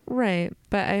 Right,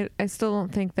 but I still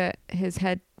don't think that his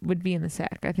head would be in the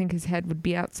sack. I think his head would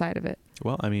be outside of it.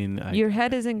 Well, I mean, your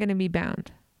head isn't going to be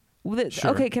bound. Sure.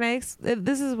 Okay, can I?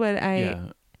 This is what I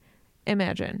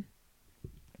imagine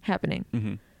happening.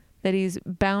 Mm-hmm. That he's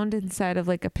bound inside of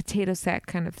like a potato sack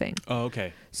kind of thing. Oh,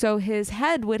 okay. So his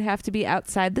head would have to be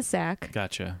outside the sack.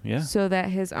 Gotcha. Yeah. So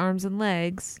that his arms and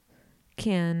legs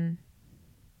can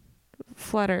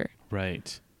flutter.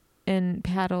 Right. And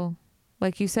paddle.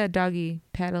 Like you said, doggy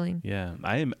paddling. Yeah,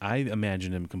 I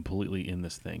imagine him completely in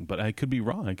this thing, but I could be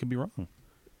wrong.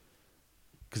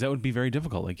 Because that would be very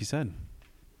difficult, like you said.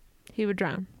 He would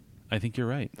drown. I think you're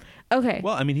right. Okay.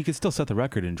 Well, I mean, he could still set the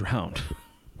record and drown.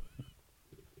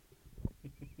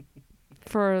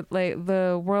 For like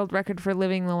the world record for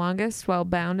living the longest while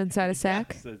bound inside a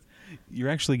sack. Yes, you're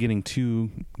actually getting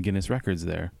 2 Guinness records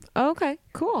there. Oh, okay,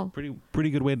 cool. Pretty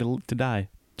good way to die.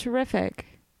 Terrific.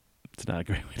 It's not a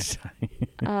great way to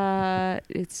die.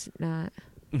 It's not.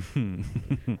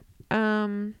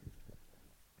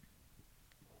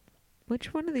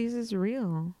 Which one of these is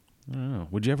real? I don't know.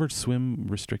 Would you ever swim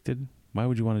restricted? Why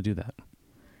would you want to do that?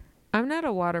 I'm not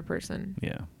a water person.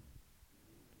 Yeah.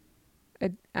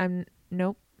 I'm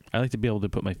nope. I like to be able to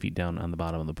put my feet down on the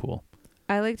bottom of the pool.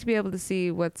 I like to be able to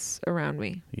see what's around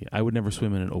me. Yeah, I would never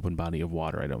swim in an open body of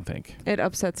water, I don't think. It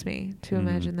upsets me to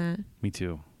imagine that. Me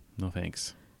too. No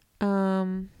thanks.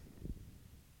 I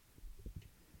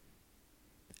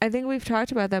think we've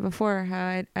talked about that before,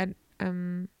 how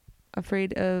I'm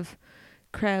afraid of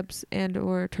crabs and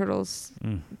or turtles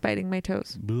biting my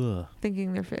toes, Blah.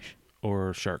 thinking they're fish.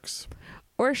 Or sharks.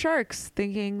 Or sharks,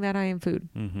 thinking that I am food.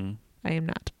 Mm-hmm. I am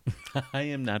not. I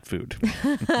am not food.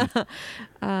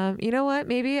 You know what?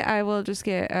 Maybe I will just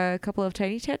get a couple of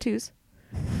tiny tattoos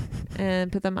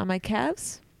and put them on my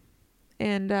calves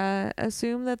and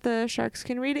assume that the sharks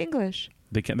can read English.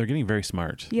 They're getting very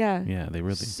smart. Yeah. Yeah, they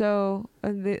really. So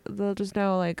they'll just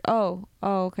know like, oh,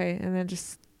 okay, and then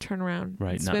just turn around,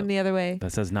 Right, and swim the other way.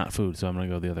 That says not food, so I'm gonna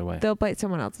go the other way. They'll bite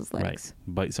someone else's legs.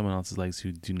 Right, bite someone else's legs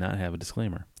who do not have a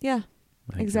disclaimer. Yeah, I think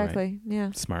you're right. exactly.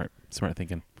 Yeah. Smart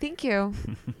thinking. Thank you.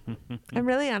 I'm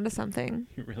really onto something.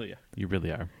 You really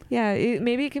are. Yeah,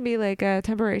 maybe it can be like a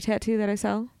temporary tattoo that I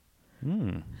sell.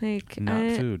 Like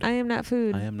Not food. I am not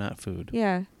food. I am not food.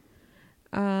 Yeah.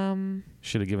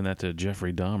 Should have given that to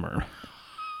Jeffrey Dahmer.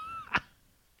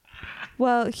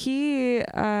 Well, he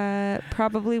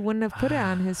probably wouldn't have put it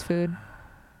on his food.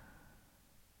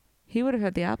 He would have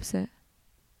had the opposite.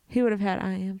 He would have had,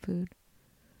 I am food.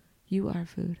 You are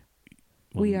food.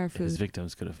 Well, we are food. His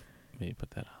victims could have maybe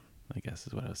put that on, I guess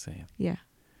is what I was saying. Yeah.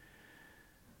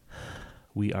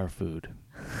 We are food.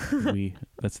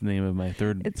 That's the name of my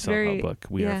third self-help book.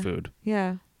 We are food.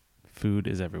 Yeah. Food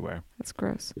is everywhere. That's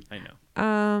gross. I know.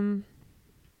 I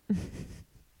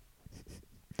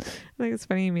think it's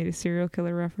funny you made a serial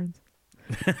killer reference.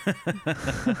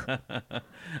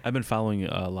 I've been following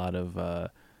a lot of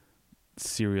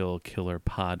serial killer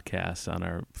podcasts on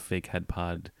our Fake Head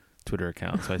Pod Twitter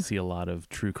account, so I see a lot of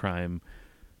true crime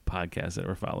podcasts that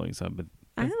we're following. So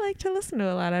I like to listen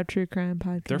to a lot of true crime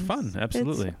podcasts. They're fun,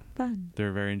 absolutely. It's fun.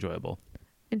 They're very enjoyable.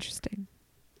 Interesting.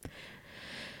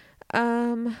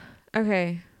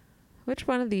 Okay. Which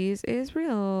one of these is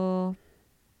real?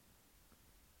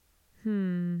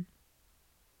 I'm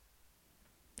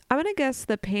gonna guess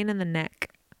the pain in the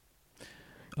neck.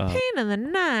 Pain in the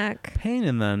neck. Pain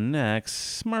in the neck.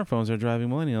 Smartphones are driving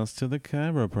millennials to the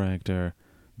chiropractor.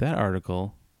 That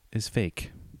article is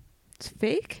fake. It's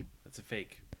fake? It's a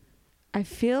fake. I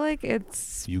feel like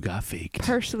it's... You got faked.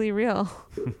 Partially real.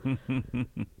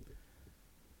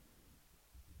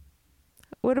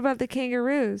 What about the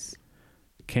kangaroos?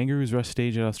 Kangaroos rush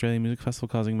stage at Australian Music Festival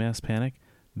causing mass panic.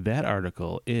 That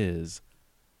article is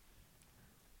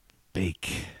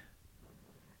fake.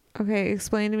 Okay,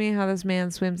 explain to me how this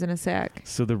man swims in a sack.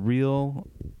 So the real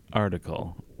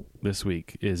article this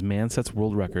week is man sets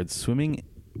world record swimming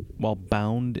while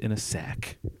bound in a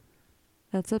sack.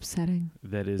 That's upsetting.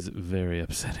 That is very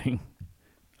upsetting.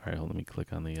 All right, let me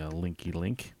click on the linky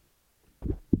link.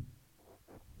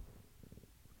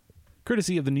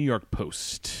 Courtesy of the New York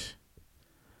Post.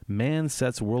 Man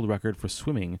sets world record for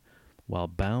swimming while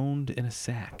bound in a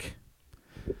sack.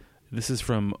 This is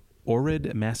from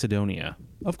Ohrid, Macedonia.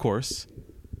 Of course.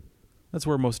 That's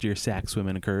where most of your sack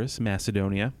swimming occurs,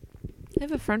 Macedonia. I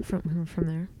have a friend from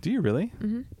there. Do you really?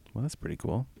 Mm-hmm. Well, that's pretty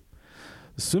cool.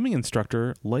 Swimming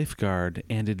instructor, lifeguard,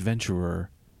 and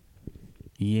adventurer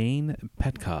Yane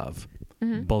Petkov.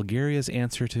 Mm-hmm. Bulgaria's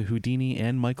answer to Houdini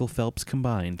and Michael Phelps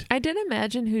combined. I did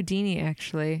imagine Houdini,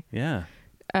 actually. Yeah.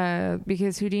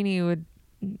 Because Houdini would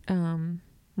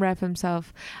wrap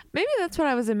himself. Maybe that's what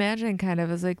I was imagining, kind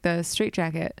of, as like the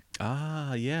straitjacket.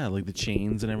 Ah, yeah, like the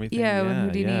chains and everything. Yeah, when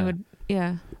Houdini would,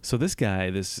 yeah. So this guy,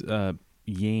 this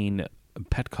Yane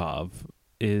Petkov,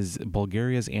 is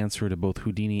Bulgaria's answer to both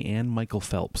Houdini and Michael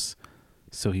Phelps.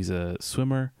 So he's a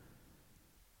swimmer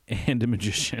and a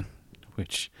magician,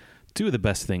 which... two of the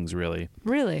best things, really.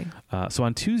 Really? So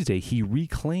on Tuesday, he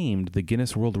reclaimed the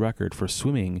Guinness World Record for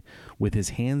swimming with his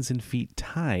hands and feet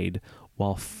tied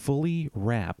while fully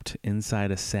wrapped inside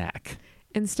a sack.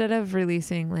 Instead of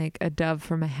releasing like a dove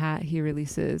from a hat, he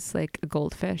releases like a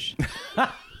goldfish.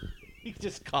 He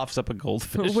just coughs up a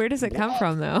goldfish. Where does it come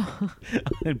from, though?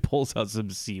 And pulls out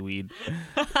some seaweed.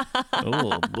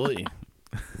 Oh, boy.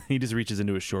 He just reaches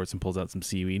into his shorts and pulls out some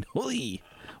seaweed. Holy,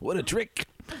 what a trick.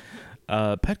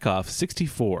 Petkov,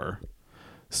 64,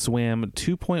 swam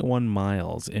 2.1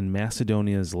 miles in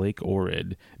Macedonia's Lake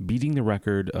Ohrid, beating the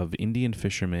record of Indian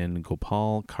fisherman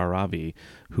Gopal Karavi,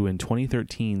 who in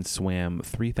 2013 swam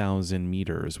 3,000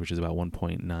 meters, which is about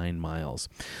 1.9 miles,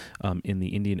 in the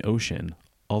Indian Ocean,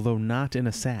 although not in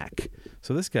a sack.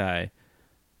 So this guy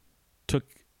took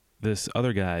this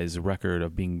other guy's record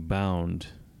of being bound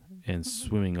and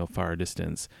swimming a far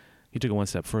distance. He took it one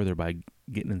step further by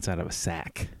getting inside of a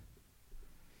sack.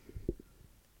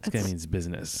 This guy means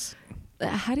business.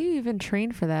 How do you even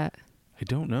train for that? I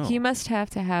don't know. He must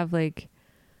have to have like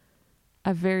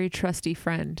a very trusty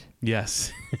friend.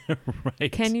 Yes.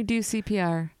 Right. Can you do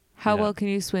CPR? How well can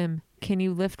you swim? Can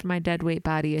you lift my dead weight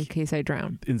body in case I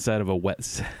drown? Inside of a wet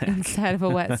sack. Inside of a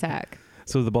wet sack.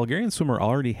 So the Bulgarian swimmer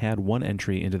already had one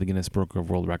entry into the Guinness Book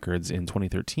of World Records in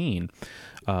 2013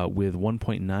 with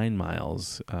 1.9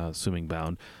 miles swimming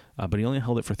bound. but he only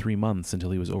held it for 3 months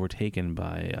until he was overtaken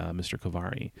by Mr.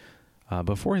 Kovari.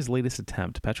 Before his latest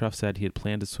attempt, Petrov said he had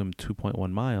planned to swim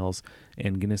 2.1 miles,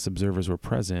 and Guinness observers were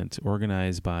present,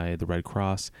 organized by the Red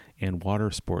Cross and water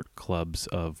sport clubs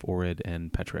of Ohrid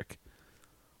and Petric.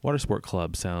 Water sport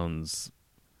club sounds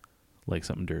like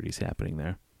something dirty's happening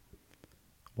there.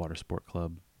 Water sport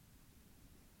club.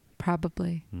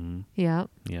 Probably. Mm-hmm. Yeah.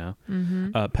 Yeah.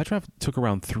 Mm-hmm. Petrov took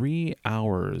around 3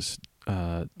 hours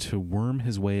to worm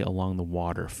his way along the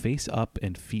water, face up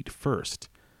and feet first,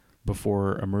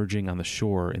 before emerging on the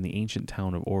shore in the ancient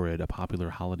town of Ohrid, a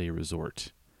popular holiday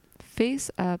resort.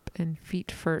 Face up and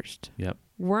feet first. Yep.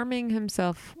 Worming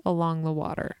himself along the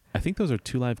water. I think those are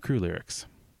 2 Live Crew lyrics.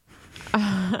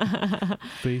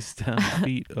 Face down,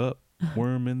 feet up,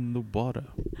 worm in the water.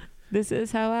 This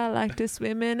is how I like to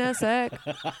swim in a sack.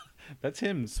 That's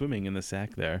him swimming in the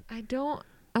sack there. I don't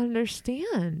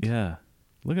understand. Yeah.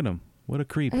 Look at him. What a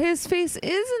creep. His face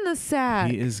is in the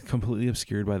sack. He is completely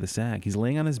obscured by the sack. He's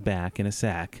laying on his back in a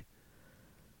sack,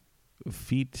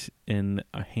 feet and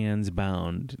hands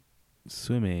bound,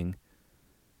 swimming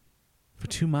for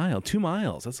 2 miles. 2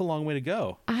 miles. That's a long way to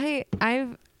go.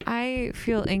 I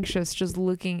feel anxious just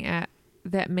looking at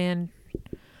that man.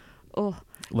 Oh,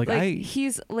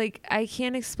 he's like, I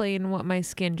can't explain what my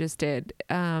skin just did.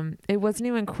 It wasn't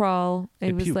even crawl.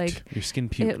 It was puked. like Your skin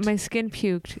puked. my skin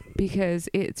puked because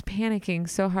it's panicking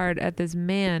so hard at this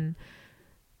man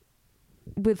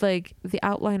with like the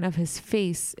outline of his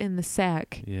face in the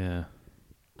sack. Yeah.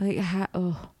 Like,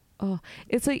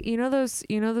 it's like, you know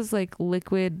those like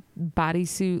liquid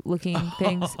bodysuit looking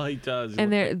things. Oh, he does.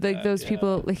 And they're like those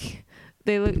people, like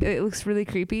it looks really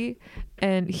creepy,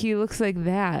 and he looks like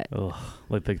that. Ugh,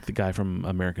 like the guy from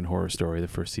American Horror Story, the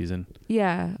first season.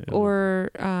 Yeah, Ew. or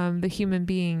the human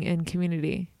being in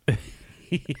Community.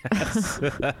 Yes.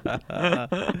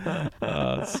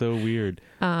 It's so weird.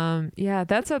 Yeah,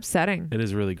 that's upsetting. It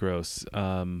is really gross.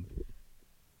 I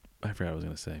forgot what I was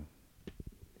gonna say.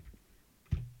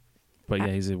 But yeah,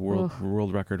 he's a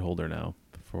world record holder now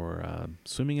for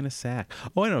swimming in a sack.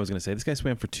 Oh, I know what I was gonna say. This guy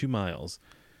swam for 2 miles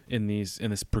in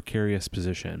this precarious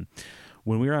position.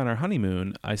 When we were on our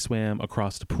honeymoon, I swam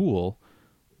across the pool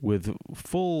with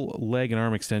full leg and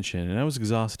arm extension, and I was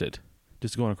exhausted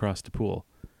just going across the pool.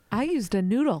 I used a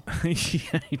noodle.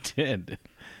 Yeah, he did.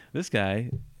 This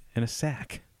guy in a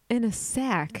sack. In a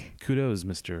sack. Kudos,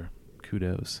 Mr.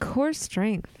 Kudos. Core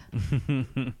strength.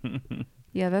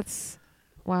 Yeah, that's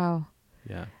wow.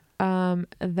 Yeah.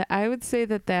 I would say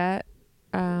that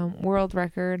world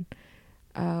record,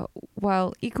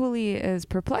 while equally as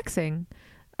perplexing,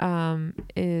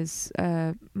 is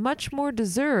much more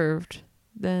deserved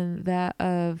than that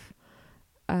of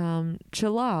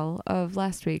Chalal of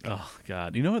last week. Oh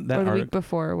God! You know what? Or the week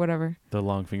before, or whatever. The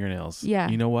long fingernails. Yeah.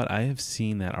 You know what? I have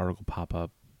seen that article pop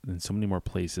up in so many more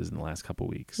places in the last couple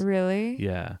of weeks. Really?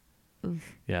 Yeah.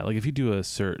 Oof. Yeah. Like if you do a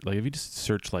search, like if you just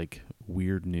search like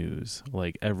weird news,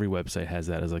 like every website has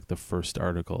that as like the first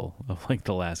article of like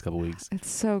the last couple of weeks. It's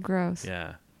so gross.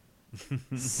 Yeah.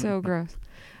 So gross.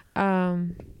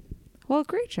 Well,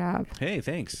 great job. Hey,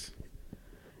 thanks.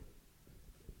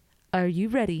 Are you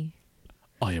ready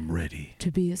I am ready. to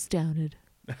be astounded?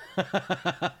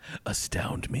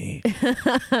 Astound me.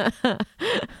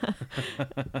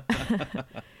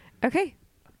 Okay.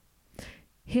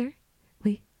 Here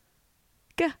we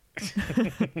go.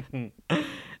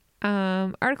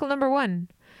 Article number 1.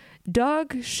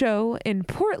 Dog show in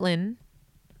Portland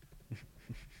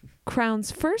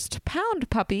crowns first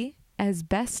pound puppy as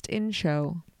best in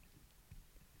show.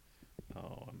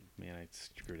 Oh man, I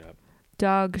screwed up.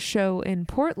 Dog show in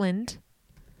Portland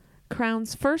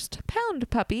crowns first pound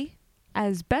puppy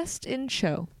as best in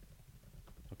show.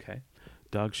 Okay.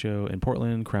 Dog show in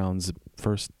Portland crowns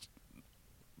first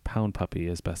pound puppy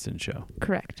as best in show.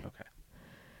 Correct. Okay.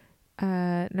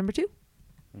 Number 2.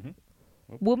 Mm-hmm.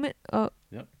 Woman.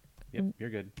 Yep, you're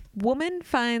good. Woman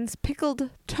finds pickled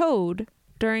toad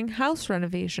during house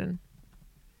renovation.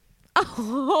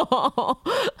 Oh,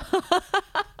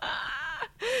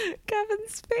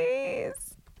 Kevin's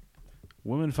face.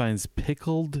 Woman finds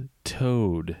pickled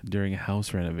toad during a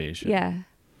house renovation. Yeah.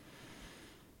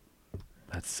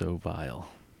 That's so vile.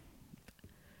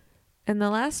 And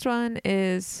the last one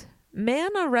is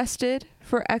man arrested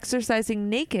for exercising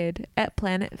naked at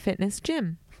Planet Fitness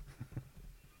gym.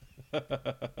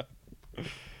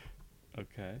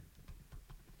 Okay.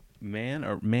 Man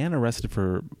arrested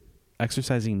for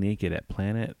exercising naked at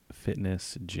Planet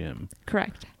Fitness gym.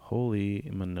 Correct. Holy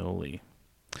manoli.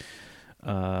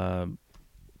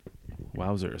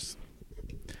 Wowzers.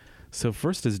 So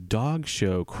first is dog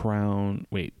show crown.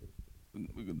 Wait.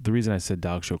 the reason I said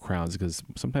dog show crowns is because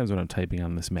sometimes when I'm typing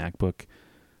on this MacBook,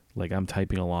 like I'm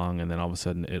typing along and then all of a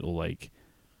sudden it'll like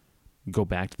go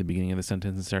back to the beginning of the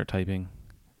sentence and start typing,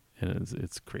 and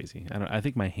it's crazy. I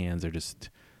think my hands are just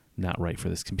not right for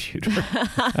this computer.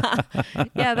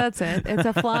 Yeah, that's it. It's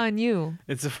a flaw in you.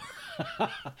 It's a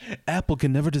Apple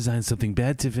can never design something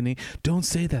bad, Tiffany. Don't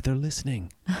say that. They're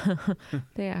listening.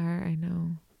 They are. I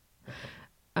know.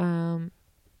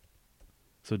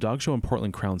 So Dog Show in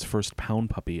Portland crowns first pound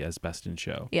puppy as best in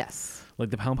show. Yes.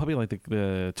 Like the pound puppy, like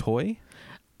the toy?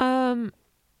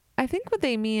 I think what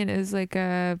they mean is like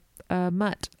a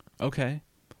mutt. Okay.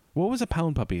 What was a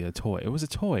pound puppy? A toy? It was a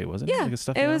toy, wasn't it? Yeah. Like a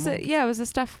stuffed It was animal? it was a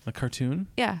stuff. A cartoon?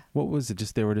 Yeah. What was it?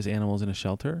 They were just animals in a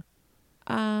shelter?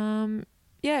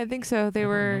 Yeah, I think so. They I don't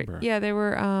were remember. yeah, they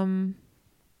were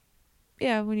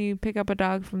yeah, when you pick up a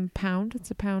dog from pound, it's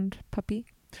a pound puppy.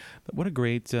 What a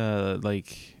great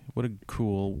what a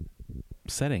cool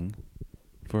setting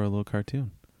for a little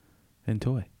cartoon and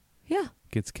toy. Yeah.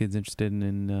 Gets kids interested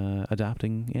in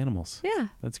adopting animals. Yeah.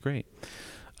 That's great.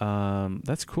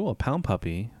 That's cool. A pound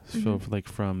puppy. So like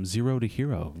from zero to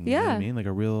hero. You know what I mean? Like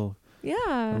a real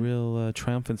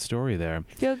triumphant story there.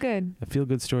 Feel good. A feel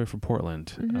good story for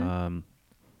Portland.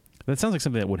 That sounds like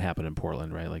something that would happen in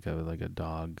Portland, right? Like a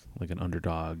dog, like an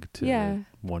underdog to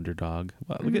wonder dog.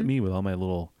 Well, look at me with all my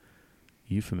little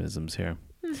euphemisms here.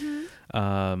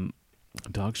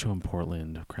 Dog Show in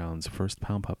Portland crowns first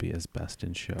pound puppy as best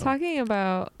in show. Talking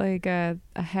about like a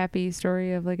happy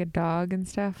story of like a dog and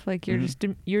stuff, like you're just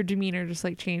your demeanor just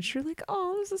like changed. You're like,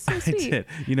 oh, this is so sweet. I did.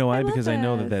 You know why? I Because I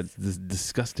know love that this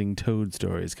disgusting toad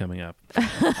story is coming up.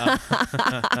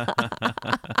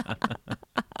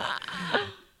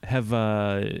 Have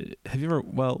you ever?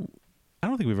 Well, I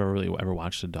don't think we've ever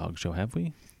watched a dog show, have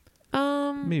we?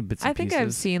 Maybe bits and I think pieces.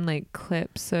 I've seen like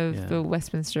clips of the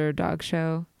Westminster Dog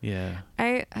Show. Yeah.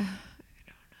 I don't know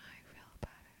how I feel about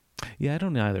it. Yeah, I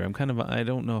don't either. I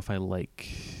don't know if I like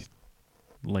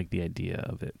the idea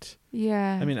of it.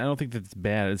 Yeah. I mean, I don't think that it's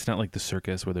bad. It's not like the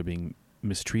circus where they're being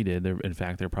mistreated. In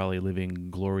fact, they're probably living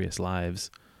glorious lives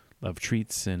of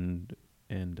treats and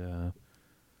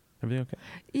everything okay?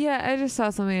 Yeah, I just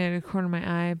saw something in the corner of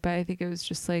my eye, but I think it was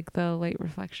just like the light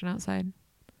reflection outside.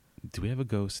 Do we have a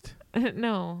ghost?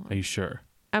 No. Are you sure?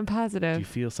 I'm Do positive. you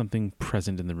feel something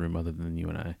present in the room other than you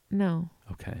and I? No.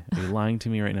 Okay. Are you lying to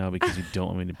me right now because you don't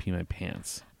want me to pee my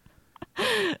pants?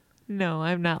 No,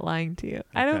 I'm not lying to you.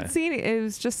 I don't see any. It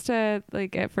was just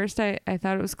like at first I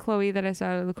thought it was Chloe that I saw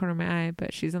out of the corner of my eye,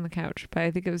 but she's on the couch. But I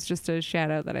think it was just a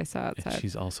shadow that I saw outside. And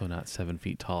she's also not 7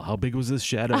 feet tall. How big was this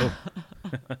shadow?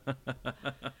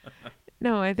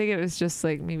 No, I think it was just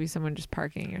like maybe someone just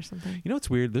parking or something. You know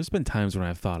what's weird? There's been times when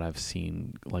I've thought I've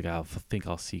seen, like I'll think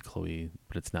I'll see Chloe,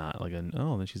 but it's not. Like,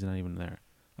 then she's not even there.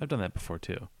 I've done that before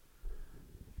too.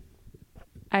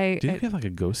 Do we have like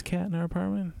a ghost cat in our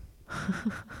apartment?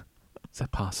 Is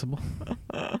that possible?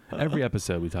 Every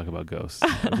episode we talk about ghosts.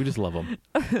 We just love them.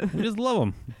 We just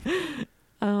love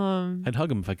them. I'd hug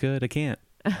them if I could. I can't.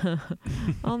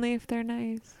 Only if they're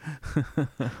nice.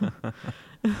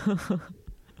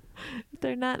 If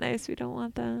they're not nice, we don't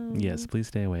want them. Yes, please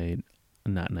stay away.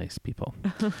 Not nice people.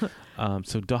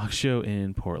 So Dog Show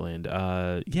in Portland.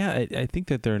 I think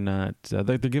that they're not.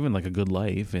 They're given like a good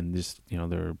life, and just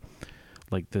they're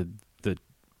like the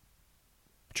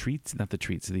treats, not the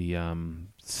treats, the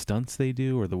stunts they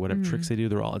do or the whatever tricks they do.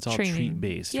 It's all Training. treat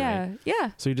based. Yeah, right?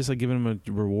 yeah. So you're just like giving them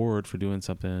a reward for doing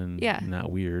something.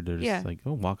 Not weird. They're just like,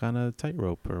 walk on a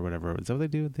tightrope or whatever. Is that what they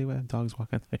do? They have dogs walk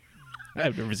on tightrope.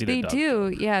 I've never seen a dog. They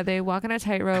do. Yeah, they walk on a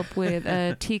tightrope with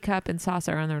a teacup and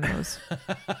saucer on their nose.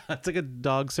 It's like a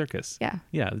dog circus. Yeah.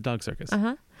 Yeah, the dog circus.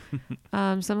 Some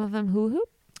of them hula hoop.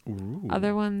 Ooh.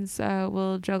 Other ones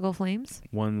will juggle flames.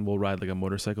 One will ride like a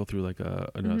motorcycle through like a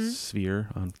sphere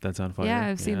that's on fire. Yeah,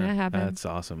 I've seen that happen. That's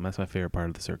awesome. That's my favorite part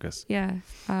of the circus. Yeah.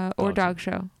 Or dog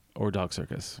show. Or dog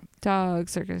circus. Dog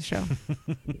circus show.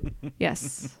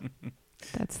 Yes.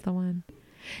 That's the one.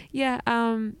 Yeah.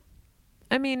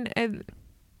 I mean,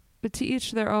 but to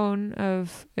each their own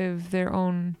of their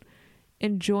own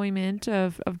enjoyment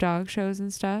of dog shows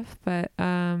and stuff. But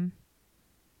I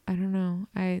don't know.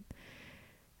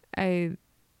 I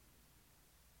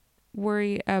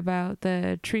worry about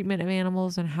the treatment of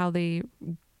animals and how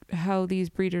these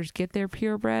breeders get their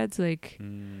purebreds. Like,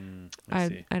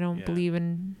 I don't believe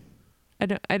in.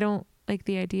 I don't like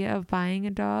the idea of buying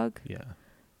a dog. Yeah.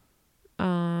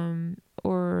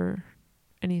 Or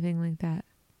anything like that.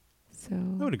 So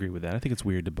I would agree with that. I think it's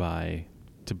weird to buy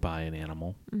an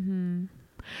animal.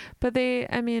 But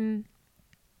I mean,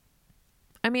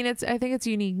 I think it's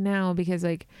unique now because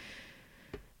like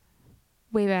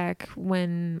way back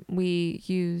when we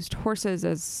used horses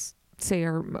as, say,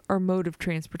 our mode of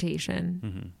transportation.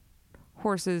 Mm-hmm.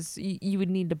 Horses, you would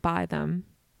need to buy them.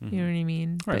 Mm-hmm. You know what I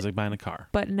mean? Right, it's like buying a car.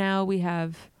 But now we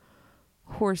have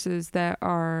horses that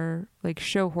are like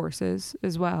show horses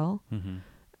as well. Mm-hmm.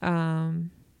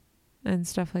 And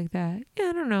stuff like that. Yeah,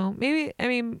 I don't know. Maybe, I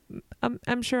mean,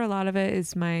 I'm sure a lot of it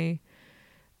is my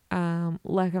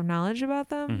lack of knowledge about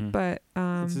them, Mm-hmm. but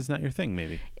This is not your thing,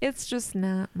 maybe. it's just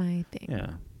not my thing.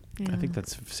 Yeah. I think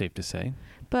that's safe to say.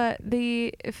 But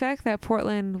the fact that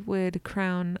Portland would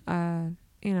crown, a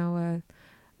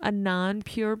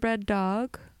non-purebred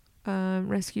dog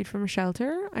rescued from a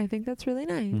shelter, I think that's really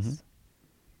nice.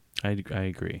 Mm-hmm. I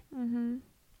agree. Mm-hmm.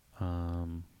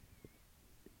 I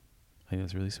think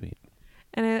that's really sweet.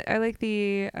 And I like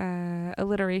the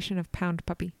alliteration of pound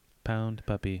puppy. Pound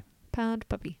puppy. Pound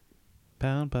puppy.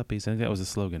 Pound puppies. I think that was the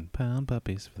slogan. Pound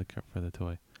puppies for the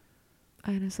toy.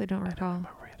 I honestly don't recall. I don't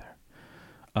remember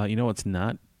either. You know what's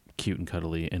not cute and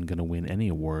cuddly and going to win any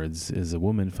awards is a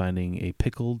woman finding a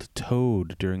pickled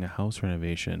toad during a house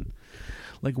renovation.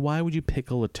 Like, why would you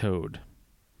pickle a toad?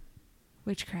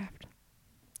 Witchcraft.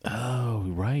 Oh,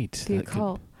 right. The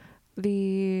occult.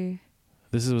 This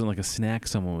wasn't like a snack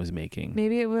someone was making.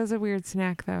 Maybe it was a weird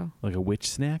snack, though. Like a witch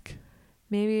snack?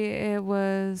 Maybe it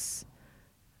was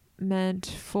meant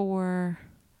for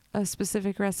a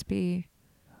specific recipe.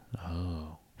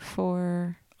 Oh.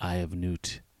 For... Eye of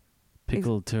newt.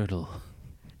 Pickled turtle.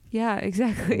 Yeah,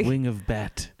 exactly. Wing of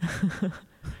bat.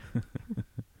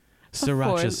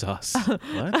 Sriracha sauce.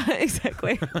 What?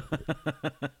 Exactly.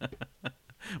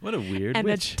 What a weird and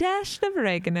witch. A dash of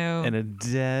oregano. And a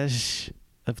dash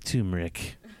of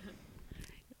turmeric.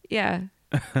 Yeah.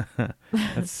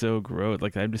 That's so gross.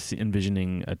 Like, I'm just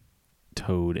envisioning a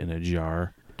toad in a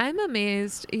jar. I'm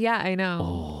amazed. Yeah, I know.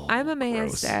 Oh, I'm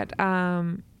amazed gross. at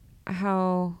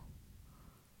how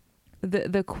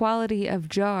the quality of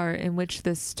jar in which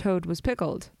this toad was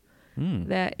pickled.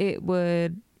 That it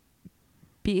would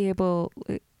be able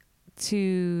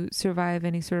to survive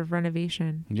any sort of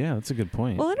renovation. Yeah, that's a good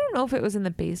point. Well, I don't know if it was in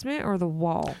the basement or the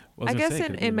wall. I guess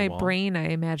in my brain I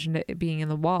imagined it being in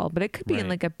the wall, but it could be in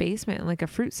like a basement, in like a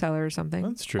fruit cellar or something.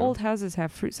 That's true. Old houses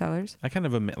have fruit cellars. I kind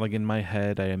of like in my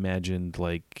head I imagined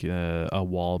like a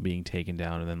wall being taken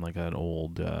down and then like an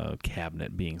old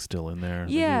cabinet being still in there.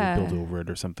 Yeah. Like they would build over it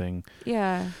or something.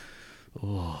 Yeah.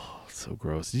 Oh, so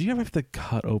gross. Did you ever have to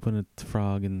cut open a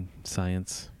frog in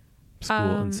science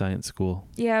school? In science school?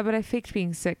 Yeah, but I faked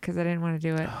being sick because I didn't want to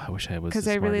do it. Oh, I wish I was. Because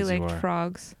I really liked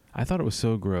frogs. I thought it was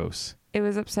so gross. It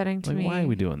was upsetting to me. Why are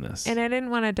we doing this? And I didn't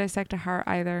want to dissect a heart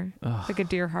either. Ugh. Like a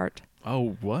deer heart.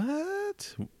 Oh,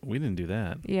 what? We didn't do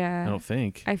that. Yeah. I don't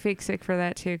think. I faked sick for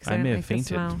that too because I didn't may like have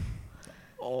fainted. the smell.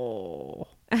 Oh.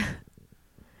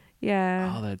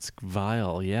 Yeah. Oh, that's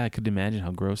vile. Yeah, I could imagine how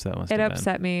gross that must have It been.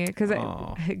 upset me because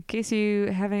in case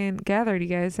you haven't gathered, you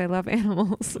guys, I love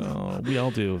animals. Oh, we all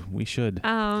do. We should.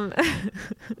 So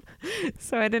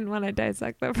I didn't want to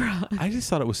dissect the frog. I just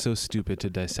thought it was so stupid to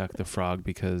dissect the frog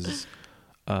because,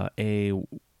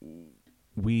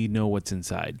 we know what's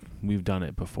inside. We've done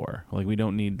it before. Like, we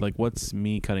don't need, like, what's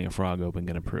me cutting a frog open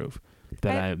going to prove?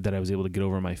 That I was able to get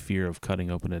over my fear of cutting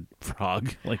open a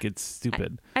frog. Like, it's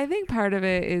stupid. I think part of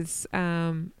it is,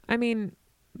 I mean,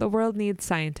 the world needs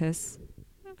scientists,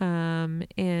 and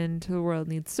the world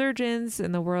needs surgeons,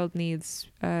 and the world needs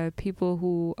people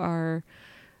who are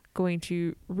going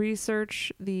to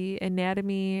research the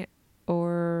anatomy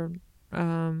or,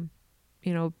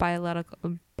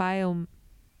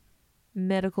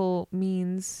 biomedical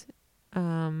means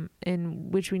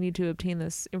in which we need to obtain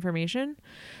this information.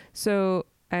 So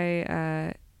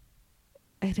I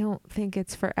don't think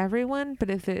it's for everyone, but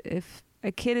if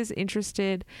a kid is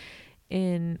interested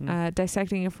in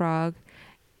dissecting a frog,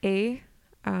 I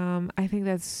think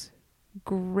that's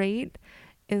great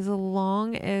as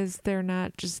long as they're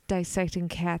not just dissecting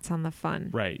cats on the fun.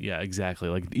 Right. Yeah, exactly.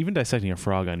 Like, even dissecting a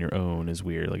frog on your own is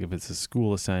weird. Like, if it's a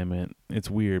school assignment, it's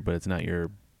weird, but it's not your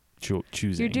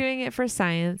choosing. You're doing it for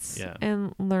science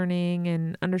and learning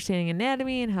and understanding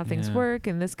anatomy and how things work,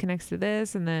 and this connects to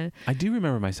this, and then I do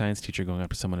remember my science teacher going up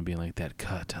to someone and being like, "That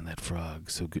cut on that frog,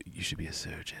 so good. You should be a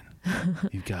surgeon.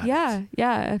 You've got it. Yeah,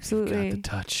 absolutely. You've got the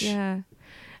touch." Yeah,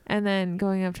 and then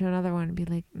going up to another one and be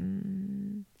like,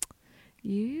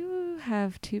 "You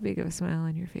have too big of a smile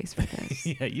on your face for this."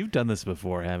 Yeah, you've done this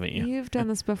before, haven't you? You've done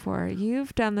this before.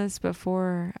 You've done this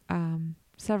before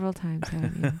several times,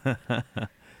 haven't you?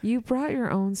 You brought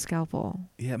your own scalpel.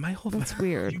 Yeah, my whole That's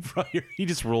weird. He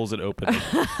just rolls it open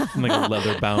like a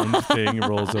leather bound thing. He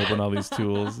rolls open all these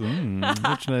tools.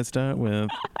 What should I start with?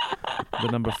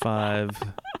 The number 5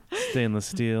 stainless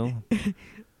steel.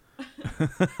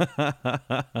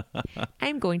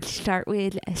 I'm going to start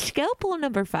with scalpel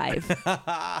number 5.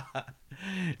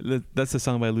 That's the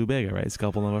song by Lou Bega, right?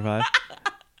 Scalpel number 5.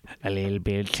 A little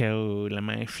bit told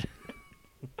my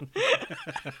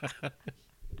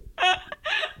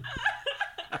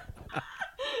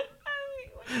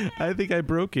I think I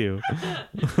broke you.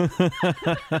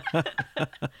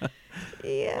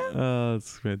 Yeah. Oh,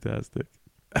 it's fantastic.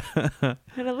 And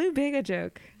a Lou Bega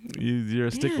joke. You're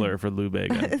a stickler for Lou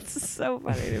Bega. It's so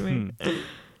funny to me.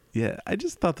 Yeah, I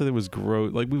just thought that it was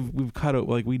gross. Like we've cut it.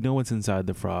 Like we know what's inside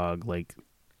the frog. Like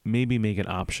maybe make it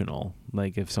optional.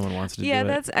 Like if someone wants to do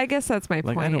it. I guess that's my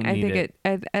Like, point. I think need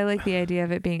I like the idea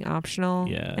of it being optional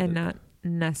Yeah. and not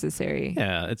necessary.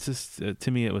 Yeah, it's just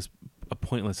to me it was a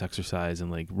pointless exercise in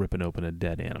like ripping open a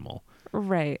dead animal.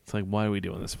 Right. It's like, why are we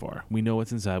doing this for? We know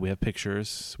what's inside. We have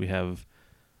pictures. We have,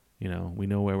 we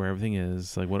know where everything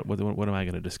is. Like, what am I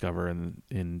going to discover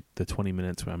in the 20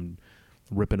 minutes where I'm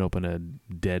ripping open a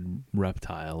dead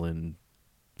reptile in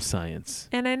science?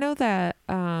 And I know that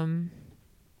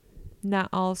not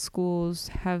all schools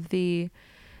have the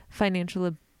financial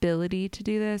ability to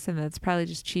do this, and that's probably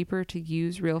just cheaper to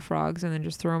use real frogs and then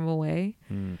just throw them away.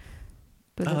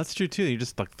 But that's true too. You're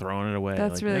just like throwing it away.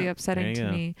 That's like, really yeah, upsetting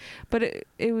to me. But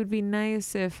it would be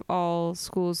nice if all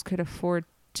schools could afford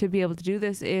to be able to do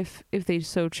this if they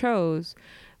so chose.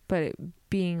 But it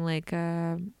being like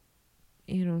some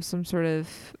sort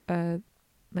of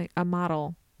like a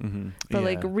model, but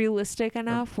like realistic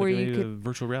enough or where like you could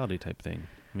virtual reality type thing,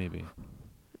 maybe.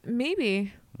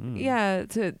 Yeah,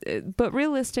 but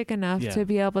realistic enough Yeah. to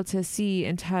be able to see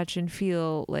and touch and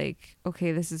feel like,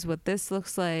 okay, this is what this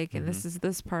looks like, and this is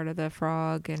this part of the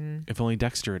frog, and If only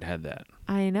Dexter had that.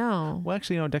 I know. Well,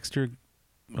 actually, Dexter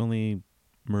only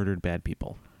murdered bad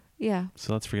people, Yeah,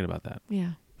 so let's forget about that.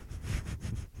 yeah.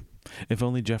 If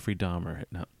only Jeffrey Dahmer.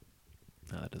 No,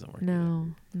 that doesn't work. No.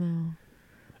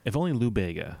 If only Lou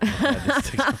Bega had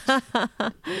this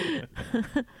technology.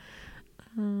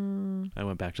 I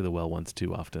went back to the well once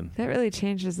too often. That really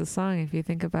changes the song if you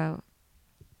think about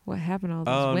what happened to all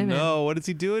those women. Oh no, what is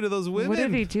he doing to those women? What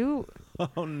did he do?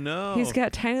 Oh no. He's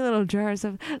got tiny little jars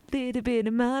of little bit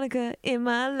of Monica in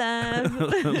my life. A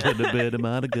little bit of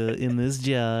Monica in this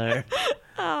jar.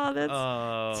 Oh,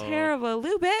 that's terrible.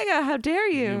 Lou Bega, how dare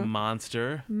you? You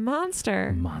monster.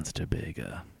 Monster. Monster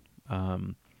Bega.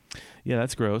 Yeah,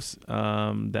 that's gross.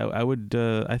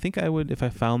 That I think I would, if I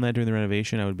found that during the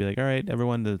renovation, I would be like, all right,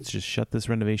 everyone, let's just shut this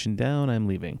renovation down. I'm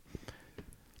leaving.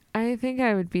 I think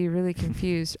I would be really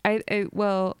confused.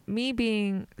 Well, me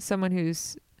being someone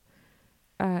who's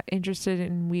interested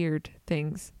in weird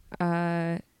things,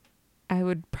 I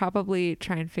would probably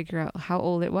try and figure out how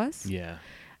old it was. Yeah.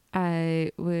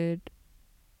 I would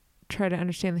try to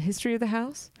understand the history of the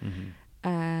house,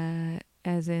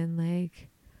 as in like,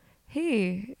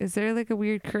 hey, is there like a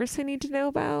weird curse I need to know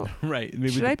about? Right.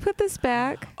 Maybe Should I put this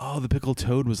back? Oh, the pickled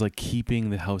toad was like keeping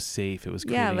the house safe. It was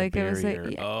creating a barrier. It was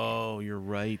like, Oh, you're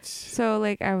right. So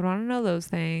like I would want to know those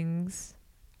things.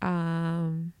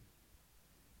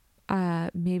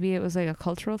 Maybe it was like a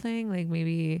cultural thing, like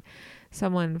maybe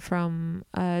someone from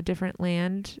a different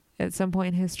land at some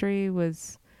point in history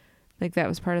was like that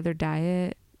was part of their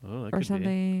diet or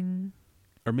something.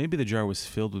 Or maybe the jar was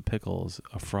filled with pickles.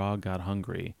 A frog got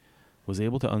hungry, was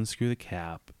able to unscrew the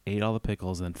cap, ate all the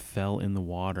pickles, and then fell in the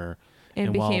water.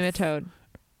 And became a toad.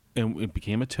 And it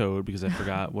became a toad because I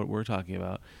forgot what we're talking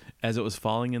about. As it was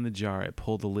falling in the jar, it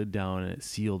pulled the lid down and it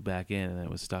sealed back in, and it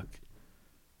was stuck.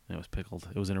 And it was pickled.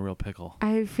 It was in a real pickle.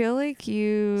 I feel like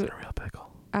It was in a real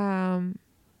pickle.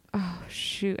 Oh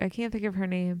shoot, I can't think of her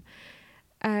name.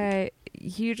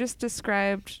 You just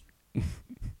described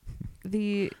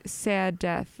the sad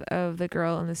death of the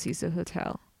girl in the Cecil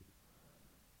Hotel.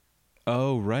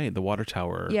 Oh, right. The water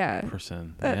tower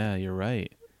person. That, yeah, you're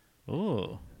right.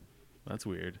 Oh, that's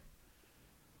weird.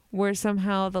 Where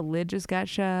somehow the lid just got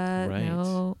shut. Right.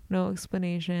 No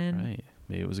explanation. Right.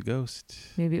 Maybe it was a ghost.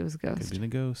 Maybe it was a ghost. Could have been a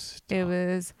ghost. It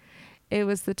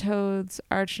was the toad's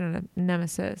arch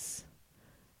nemesis.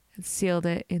 It sealed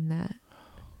it in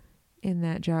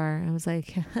that jar. I was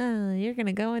like, you're going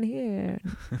to go in here.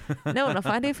 No one will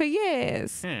find it for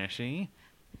years. Yeah, see?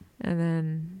 And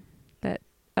then that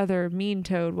other mean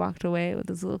toad walked away with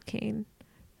his little cane.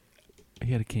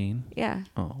 He had a cane? Yeah.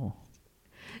 Oh.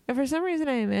 And for some reason,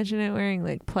 I imagine it wearing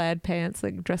like plaid pants,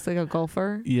 like dressed like a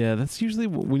golfer. Yeah, that's usually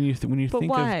when you think But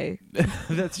why?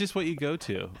 That's just what you go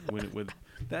to with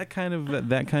that kind of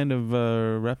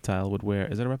reptile would wear.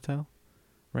 Is that a reptile?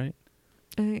 Right?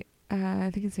 I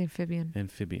think it's amphibian.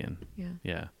 Amphibian. Yeah.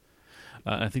 Yeah.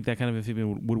 I think that kind of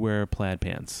amphibian would wear plaid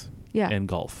pants. Yeah. And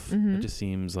golf. Mm-hmm. It just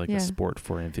seems like a sport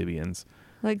for amphibians.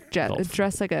 Like Golf.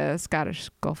 dressed like a Scottish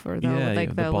golfer, though, with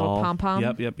like the little ball. pom-pom.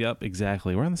 Yep.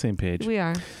 Exactly. We're on the same page. We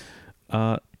are.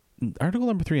 Article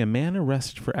number 3, a man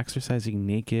arrested for exercising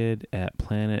naked at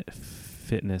Planet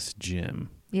Fitness Gym.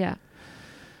 Yeah.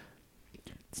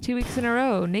 It's 2 weeks in a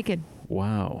row, naked.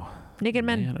 Wow. Naked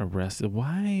men. Man arrested.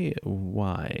 Why?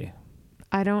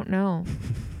 I don't know.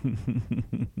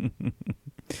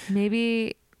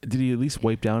 Maybe. Did he at least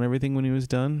wipe down everything when he was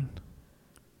done?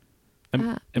 I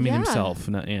mean yeah. himself,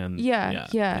 not and. Yeah.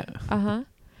 Uh-huh.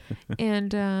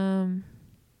 And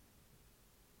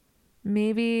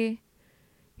maybe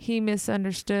he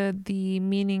misunderstood the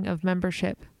meaning of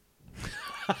membership.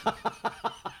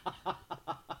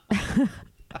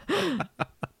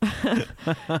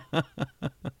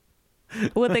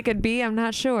 What they could be, I'm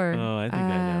not sure. Oh, I think I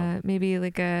know. Maybe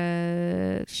like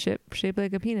a ship shaped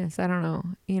like a penis. I don't know.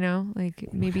 You know,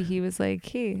 like maybe he was like,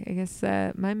 hey, I guess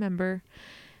my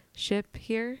membership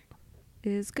here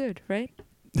is good, right?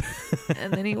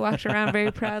 And then he walked around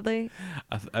very proudly.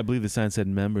 I believe the sign said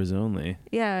members only.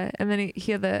 Yeah, and then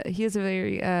he has a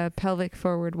very pelvic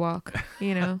forward walk.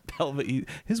 You know,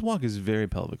 His walk is very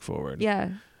pelvic forward. Yeah.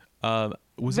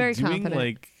 Was very he doing confident.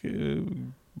 like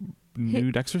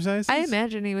nude exercises? I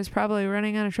imagine he was probably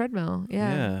running on a treadmill.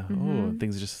 Yeah. Yeah. Mhm. Oh,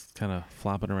 things just kind of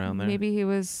flopping around there. Maybe he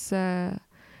was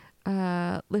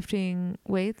lifting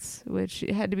weights, which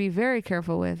you had to be very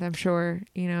careful with. I'm sure,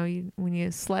 you know, when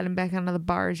you slide him back onto the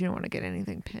bars, you don't want to get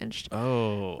anything pinched.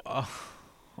 Oh.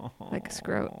 Like a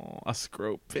scrote. A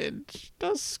scrote pinch.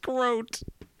 A scrote.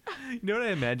 You know what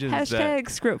I imagine? Hashtag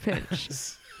scrote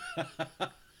pinch.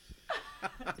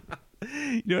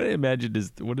 You know what I imagined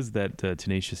is, what is that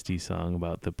Tenacious D song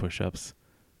about the push-ups?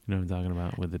 You know what I'm talking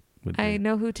about with the. I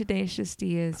know who Tenacious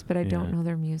D is, but I don't know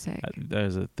their music.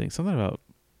 There's a thing, something about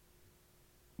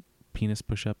penis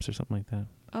push-ups or something like that.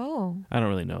 Oh, I don't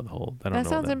really know the whole. that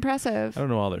sounds impressive. I don't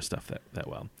know all their stuff that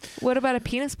well. What about a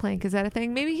penis plank? Is that a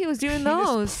thing? Maybe he was doing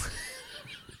those.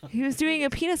 He was doing a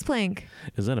penis plank.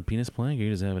 Is that a penis plank, or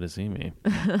you just happy to see me?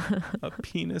 A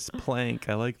penis plank.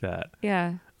 I like that.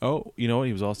 Yeah. Oh, you know what?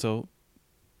 He was also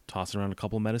tossing around a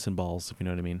couple medicine balls, if you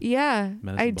know what I mean. Yeah,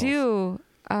 Medicine I balls.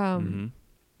 do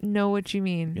know what you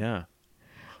mean. Yeah.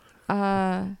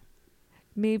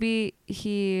 Maybe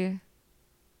he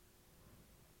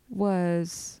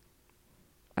was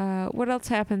what else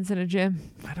happens in a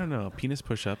gym? I don't know. Penis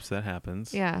push-ups, that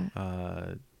happens. Yeah.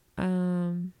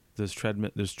 There's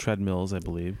treadmills, I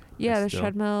believe. Yeah, there's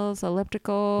treadmills,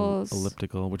 ellipticals.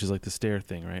 Elliptical, which is like the stair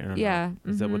thing, right? I don't Yeah.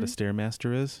 know. Is that what a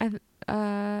Stairmaster is? I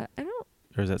don't.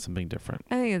 Or is that something different?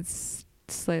 I think it's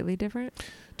slightly different.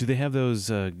 Do they have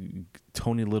those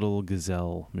Tony Little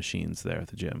Gazelle machines there at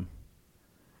the gym?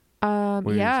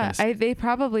 Where Yeah, you're they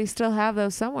probably still have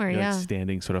those somewhere. You're Yeah, like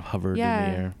standing sort of hovered Yeah.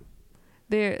 in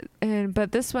the air.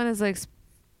 but this one is like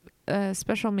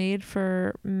special made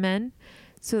for men,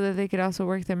 so that they could also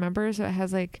work their members. So it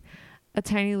has like a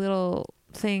tiny little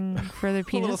thing for their A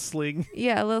penis. little sling.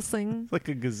 Yeah, a little sling. Like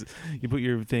you put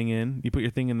your thing in. You put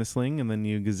your thing in the sling, and then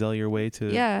you gazelle your way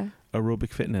to Yeah,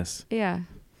 aerobic fitness. yeah,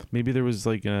 Maybe there was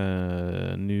like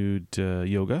a nude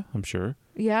yoga. I'm sure.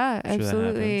 yeah. I'm sure that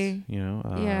Absolutely. happens, you know.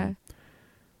 Yeah.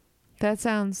 That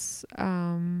sounds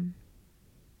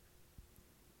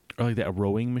Or like that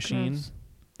rowing machine. gross.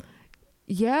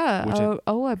 Yeah. Which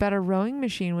I bet a rowing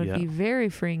machine would Yeah. be very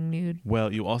freeing nude.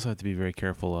 Well, you also have to be very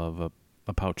careful of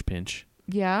a pouch pinch.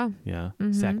 Yeah. Yeah.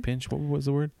 Mhm. Sack pinch. What was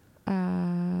the word?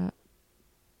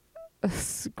 A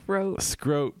scrote.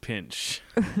 Scrote pinch.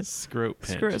 Scrote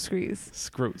pinch. Scrote squeeze.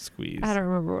 Scrote squeeze. I don't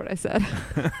remember what I said.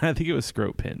 I think it was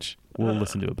scrote pinch. We'll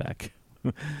listen to it back.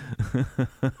 I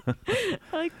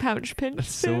like pouch pinch.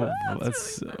 That's too.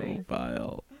 that's really funny. so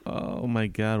vile. Oh my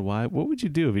God. Why? What would you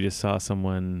do if you just saw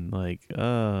someone like,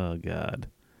 oh God,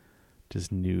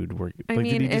 just nude work? I Like,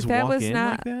 mean, did he if just that walk was in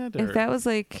not- like that, If or- that was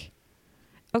like,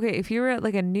 okay, if you were at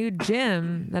like a nude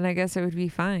gym, then I guess it would be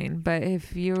fine. But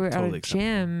if you were Totally at a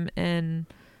gym and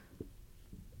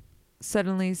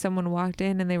suddenly someone walked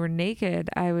in and they were naked,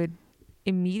 I would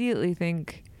immediately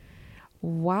think,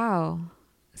 wow,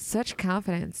 such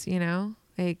confidence, you know?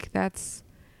 Like that's,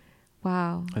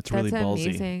 wow. That's really ballsy.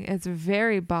 amazing. It's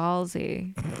very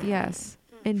ballsy. Yes,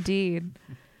 indeed.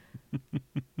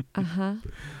 Uh-huh.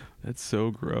 That's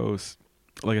so gross.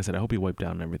 Like I said, I hope he wiped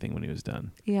down everything when he was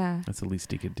done. Yeah. That's the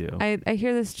least he could do. I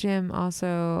hear this gym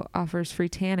also offers free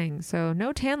tanning, so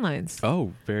no tan lines.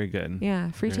 Oh, very good. Yeah,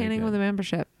 free Very tanning good. with a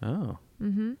membership. Oh,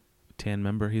 Mm-hmm. tan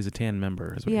member. He's a tan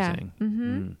member, is what Yeah. you're saying.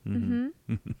 Mm-hmm.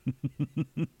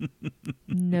 Mm-hmm.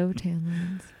 No tan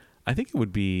lines. I think it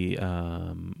would be.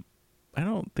 I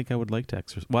don't think I would like to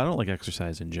exercise. Well, I don't like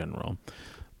exercise in general,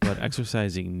 But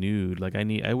exercising nude, like I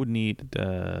need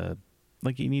to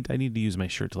use my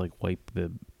shirt to like wipe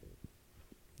the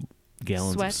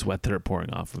gallons of sweat that are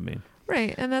pouring off of me.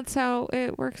 Right, and that's how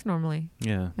it works normally.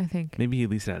 Yeah. I think. Maybe he at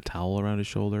least had a towel around his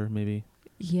shoulder, maybe.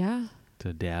 Yeah.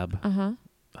 To dab. Uh-huh.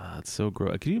 It's so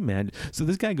gross. Can you imagine? So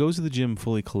this guy goes to the gym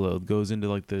fully clothed, goes into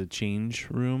like the change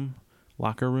room,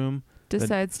 locker room.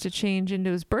 Decides to change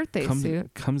into his birthday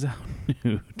suit. Comes out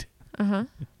nude. Uh-huh.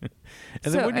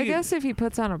 And So I guess if he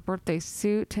puts on a birthday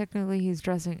suit, technically he's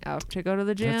dressing up to go to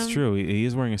the gym. That's true. He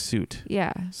is wearing a suit.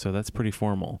 Yeah. So that's pretty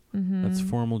formal. Mm-hmm. That's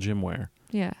formal gym wear.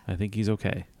 Yeah. I think he's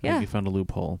okay. I Yeah. think he found a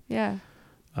loophole. Yeah.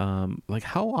 Like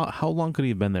how long could he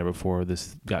have been there before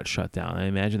this got shut down? I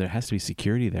imagine there has to be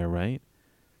security there, right?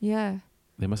 Yeah.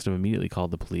 They must have immediately called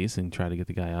the police and tried to get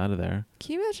the guy out of there.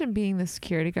 Can you imagine being the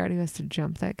security guard who has to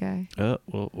jump that guy?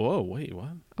 Well, whoa, wait,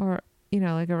 what? Or,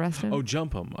 like arrest him? Oh,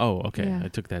 jump him. Oh, okay. Yeah. I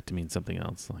took that to mean something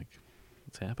else. Like,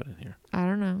 what's happening here? I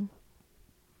don't know.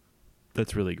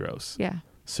 That's really gross. Yeah.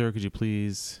 Sir, could you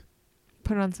please...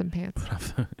 Put on some pants.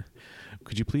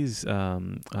 Could you please...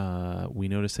 we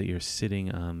noticed that you're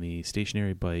sitting on the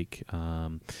stationary bike.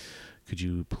 Could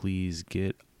you please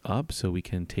get up so we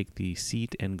can take the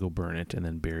seat and go burn it and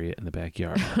then bury it in the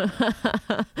backyard?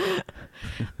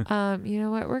 You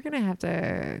know what? We're going to have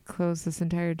to close this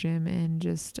entire gym and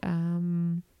just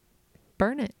burn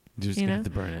it. You're just going to have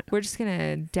to burn it. We're just going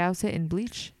to douse it in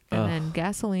bleach and then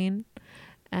gasoline.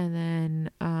 And then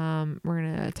we're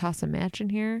going to toss a match in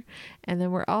here. And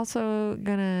then we're also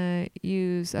going to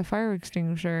use a fire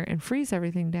extinguisher and freeze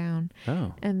everything down.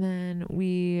 Oh. And then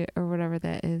or whatever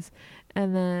that is.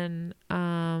 And then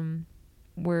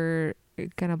we're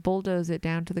going to bulldoze it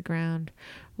down to the ground.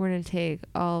 We're going to take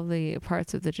all the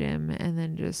parts of the gym and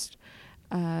then just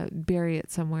bury it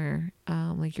somewhere,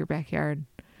 like your backyard,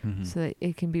 so that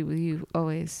it can be with you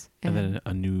always. And then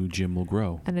a new gym will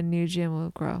grow. And a new gym will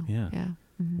grow. Yeah. Yeah.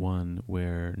 Mm-hmm. One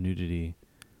where nudity...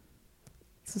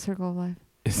 It's the circle of life.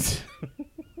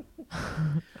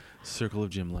 Circle of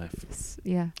gym life.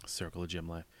 Yeah. Circle of gym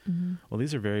life. Mm-hmm. Well,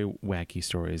 these are very wacky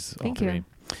stories. Thank all three.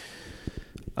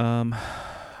 you.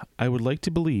 I would like to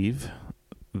believe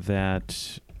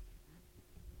that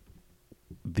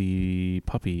the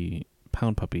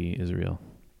pound puppy is real.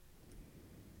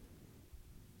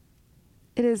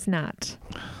 It is not.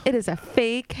 It is a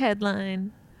fake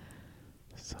headline.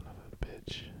 Son of a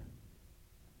bitch.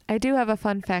 I do have a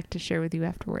fun fact to share with you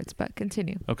afterwards, but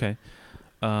continue. Okay.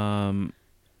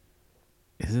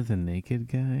 Is it the naked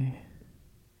guy?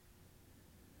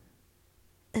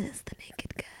 It is the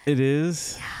naked guy. It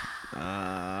is? Yeah.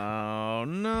 Oh,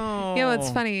 no. You know what's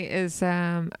funny is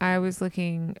I was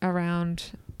looking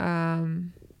around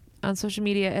on social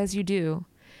media, as you do,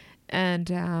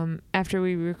 and after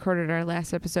we recorded our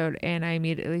last episode, and I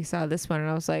immediately saw this one, and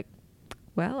I was like,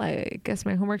 well, I guess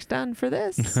my homework's done for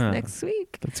this next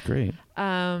week. That's great.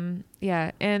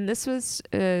 Yeah, and this was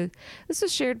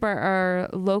shared by our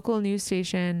local news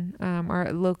station,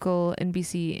 our local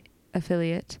NBC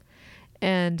affiliate,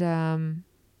 and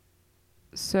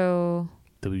so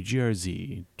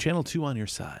WGRZ, Channel 2 on your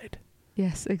side.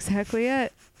 yes, exactly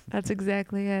it. That's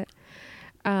exactly it.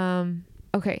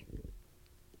 Okay.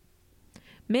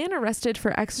 Man arrested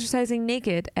for exercising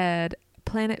naked at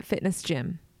Planet Fitness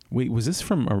Gym. Wait, was this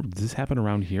did this happen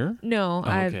around here? No,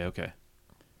 Oh, okay.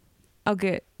 I'll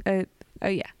get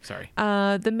yeah. Sorry.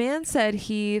 The man said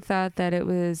he thought that it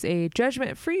was a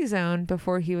judgment-free zone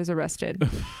before he was arrested.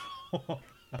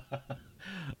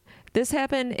 This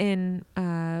happened in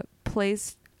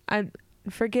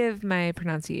forgive my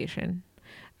pronunciation,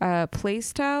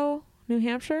 Plaistow, New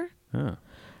Hampshire. Huh.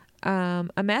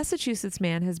 A Massachusetts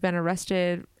man has been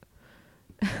arrested.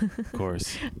 Of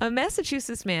course. A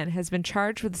Massachusetts man has been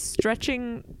charged with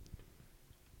stretching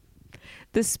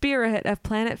the spirit of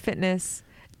Planet Fitness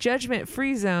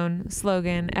judgment-free zone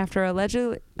slogan after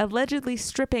allegedly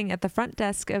stripping at the front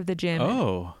desk of the gym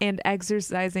and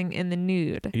exercising in the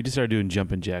nude. He just started doing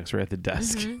jumping jacks right at the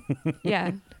desk. Mm-hmm.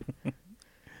 Yeah.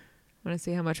 Want to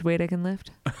see how much weight I can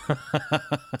lift?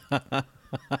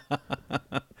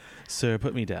 Sir,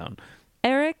 put me down.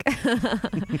 Eric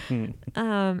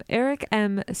Eric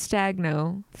M.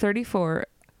 Stagno, 34.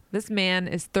 This man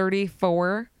is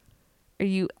 34. Are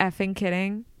you effing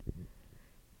kidding?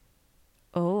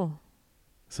 Oh.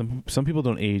 Some people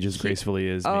don't age as gracefully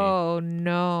as me. Oh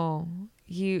no.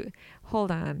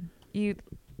 Hold on.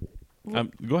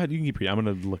 Go ahead, you can keep reading. I'm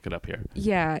going to look it up here.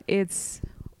 Yeah,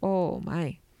 oh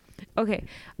my. Okay.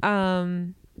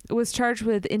 Was charged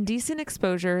with indecent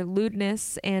exposure,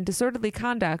 lewdness, and disorderly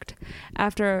conduct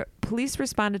after police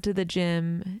responded to the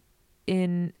gym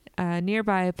in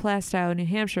nearby Plastow, New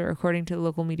Hampshire, according to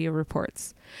local media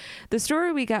reports. The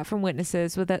story we got from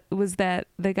witnesses was that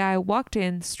the guy walked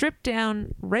in, stripped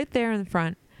down right there in the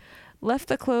front, left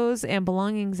the clothes and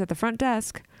belongings at the front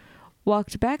desk,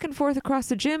 walked back and forth across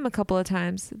the gym a couple of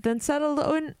times, then settled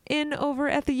in over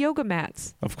at the yoga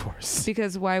mats. Of course.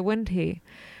 Because why wouldn't he?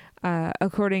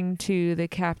 According to the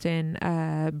captain,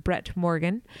 Brett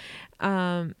Morgan,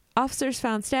 officers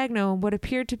found Stagno what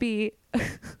appeared to be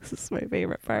this is my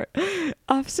favorite part.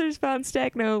 Officers found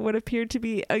Stagno what appeared to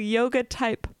be a yoga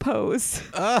type pose.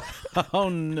 Oh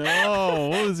no!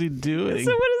 What was he doing?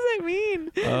 So what does that mean?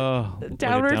 Oh,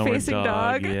 downward facing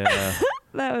dog. Yeah.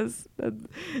 That was.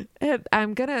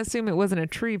 I'm gonna assume it wasn't a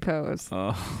tree pose.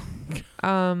 Oh.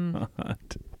 God.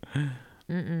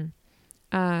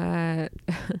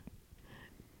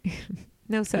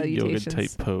 No salutations. Yoga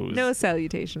type pose. No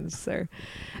salutations, sir.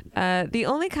 The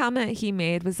only comment he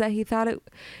made was that he thought it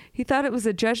was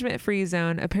a judgment-free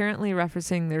zone, apparently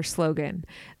referencing their slogan.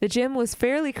 The gym was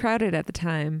fairly crowded at the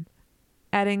time,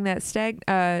 adding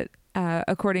that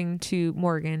according to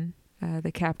Morgan,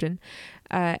 the captain,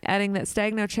 adding that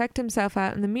Stagno checked himself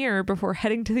out in the mirror before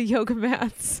heading to the yoga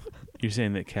mats. You're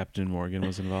saying that Captain Morgan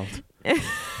was involved?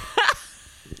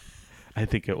 I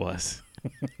think it was.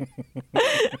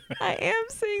 I am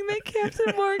saying that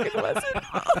Captain Morgan was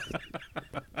involved.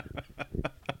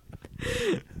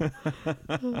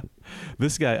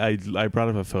 This guy, I brought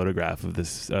up a photograph of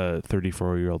this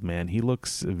 34-year-old man. He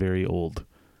looks very old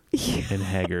and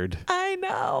haggard. I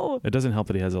know. It doesn't help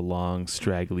that he has a long,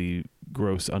 straggly,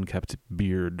 gross, unkept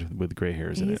beard with gray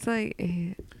hairs in it. He's like,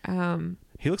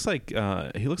 He looks like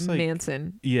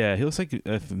Manson. Yeah, he looks like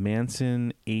if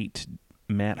Manson ate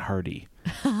Matt Hardy.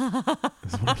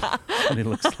 That's what he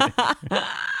looks like.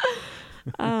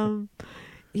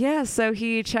 Yeah, so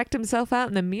he checked himself out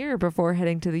in the mirror before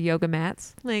heading to the yoga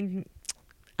mats. Like,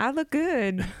 I look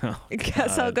good. Oh, I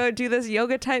guess I'll go do this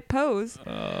yoga type pose.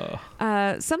 Some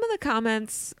of the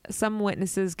comments some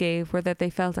witnesses gave were that they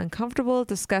felt uncomfortable,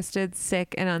 disgusted,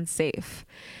 sick, and unsafe.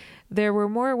 There were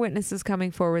more witnesses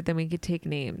coming forward than we could take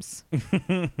names.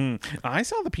 I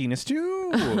saw the penis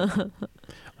too.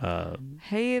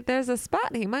 Hey, there's a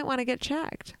spot. He might want to get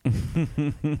checked.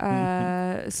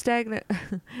 Stagnant.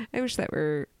 I wish that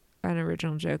were an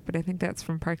original joke, but I think that's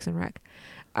from Parks and Rec.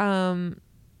 Stagno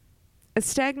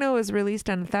was released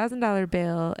on $1,000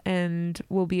 bail and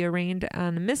will be arraigned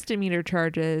on misdemeanor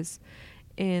charges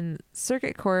in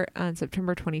circuit court on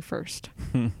September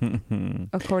 21st,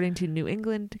 according to New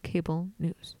England Cable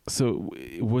News. So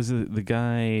was it the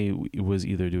guy was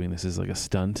either doing this as like a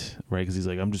stunt, right? Because he's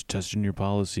like, I'm just testing your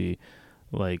policy.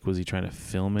 Like, was he trying to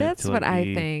film it? That's what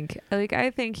I think. Like,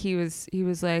 I think he was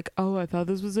like, oh, I thought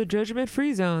this was a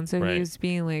judgment-free zone. So right. He was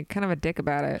being like kind of a dick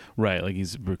about it. Right. Like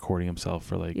he's recording himself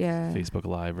for like Facebook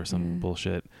Live or some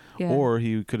bullshit. Yeah. Or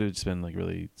he could have just been like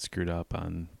really screwed up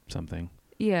on something.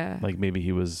 Yeah. Like maybe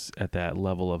he was at that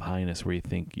level of highness where you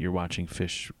think you're watching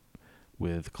fish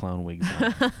with clown wigs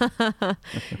on.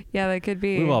 Yeah, that could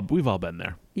be. We've all been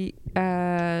there.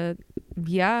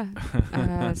 Yeah.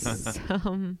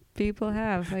 Some people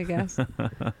have, I guess.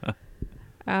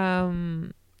 Yeah.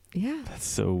 That's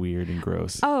so weird and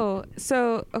gross. Oh,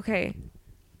 so okay.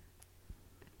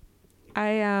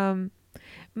 One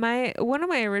of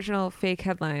my original fake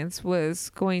headlines was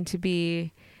going to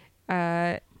be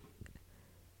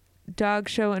dog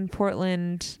show in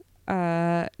Portland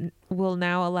will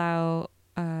now allow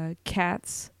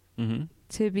cats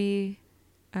to be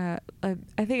I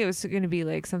think it was going to be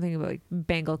like something about like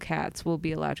Bengal cats will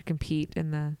be allowed to compete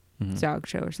in the dog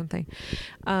show or something.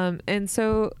 And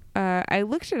so I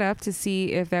looked it up to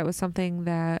see if that was something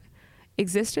that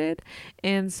existed.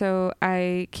 And so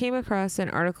I came across an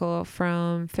article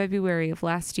from February of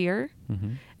last year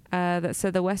that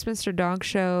said the Westminster Dog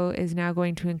Show is now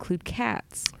going to include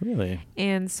cats. Really?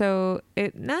 And so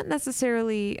it not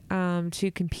necessarily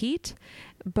to compete,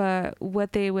 but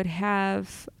what they would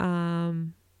have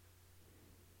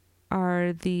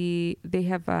they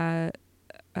have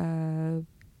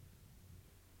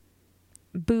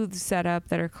booths set up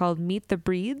that are called Meet the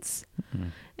Breeds.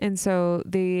 And so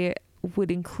they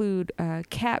would include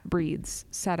cat breeds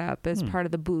set up as part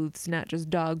of the booths, not just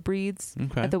dog breeds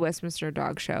at the Westminster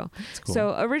Dog Show. Cool.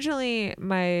 So originally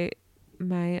my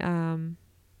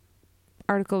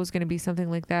article was going to be something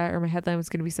like that, or my headline was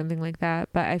going to be something like that,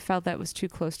 but I felt that was too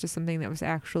close to something that was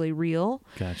actually real.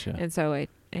 Gotcha. And so I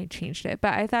changed it.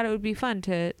 But I thought it would be fun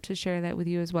to share that with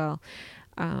you as well.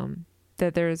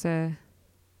 That there's a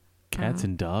cats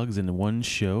and dogs in one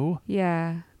show.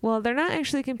 Yeah. Well, they're not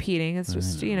actually competing. It's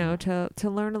just, to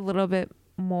learn a little bit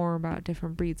more about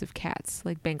different breeds of cats,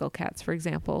 like Bengal cats, for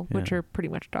example, which Yeah. are pretty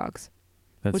much dogs.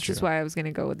 That's Which true. is why I was going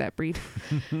to go with that breed.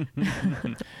 You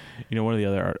know, one of the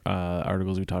other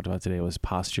articles we talked about today was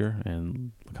posture,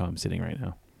 and look how I'm sitting right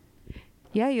now.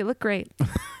 Yeah, you look great.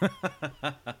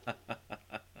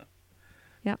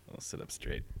 Yep. I'll sit up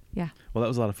straight. Yeah. Well, that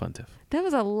was a lot of fun, Tiff. That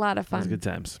was a lot of That was fun. good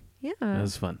times. Yeah. That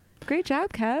was fun. Great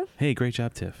job, Kev. Hey, great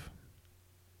job, Tiff.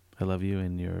 I love you,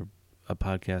 and you're a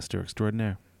podcaster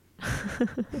extraordinaire.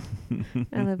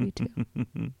 I love you too.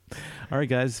 All right,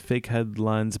 guys. Fake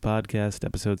Headlines Podcast,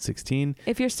 episode 16.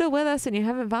 If you're still with us and you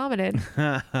haven't vomited,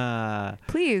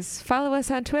 please follow us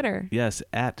on Twitter. Yes,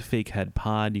 at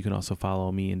FakeHeadPod. You can also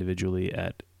follow me individually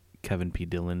at Kevin P.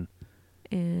 Dillon.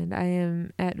 And I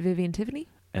am at Vivian Tiffany.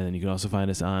 And then you can also find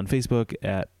us on Facebook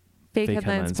at Fake Fake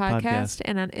Headlines Headlines Podcast.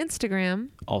 And on Instagram.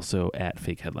 also at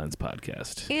Fake Headlines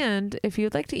Podcast. And if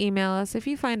you'd like to email us, if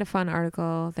you find a fun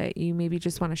article that you maybe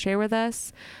just want to share with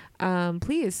us,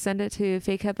 please send it to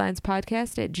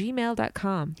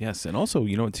fakeheadlinespodcast@gmail.com. Yes, and also,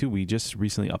 you know what, too? We just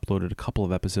recently uploaded a couple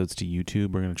of episodes to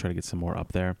YouTube. We're going to try to get some more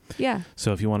up there. Yeah.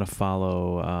 So if you want to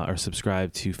follow or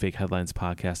subscribe to Fake Headlines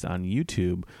Podcast on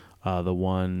YouTube, the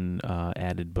one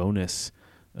added bonus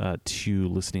to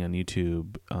listening on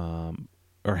YouTube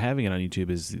or having it on YouTube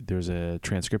is there's a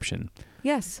transcription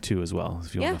Yes. too as well,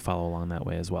 if you want to follow along that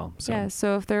way as well. So Yeah.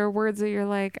 So if there are words that you're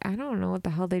like, I don't know what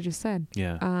the hell they just said.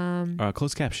 yeah.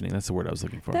 Closed captioning, that's the word I was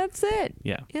looking for. That's it.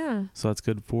 Yeah. Yeah. So that's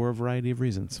good for a variety of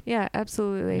reasons. Yeah,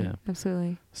 absolutely. Yeah.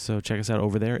 Absolutely. So check us out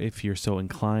over there if you're so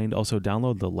inclined. Also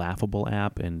download the Laughable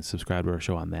app and subscribe to our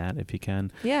show on that if you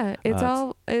can. Yeah,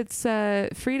 it's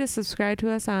free to subscribe to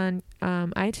us on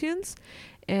iTunes,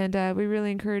 and we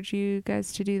really encourage you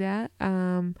guys to do that.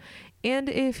 And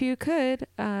if you could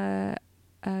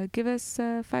give us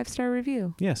a 5-star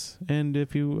review. Yes, and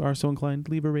if you are so inclined,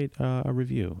 leave a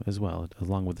review as well,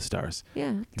 along with the stars.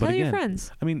 Yeah, But tell your again,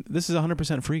 friends. I mean, this is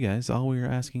 100% free, guys. All we are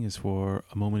asking is for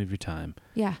a moment of your time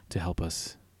Yeah, to help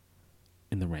us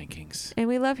in the rankings. and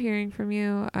we love hearing from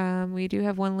you. We do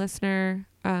have one listener,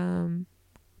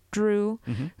 Drew,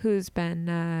 who's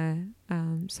been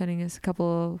sending us a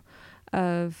couple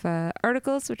of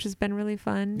articles, which has been really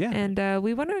fun. Yeah. And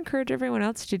we want to encourage everyone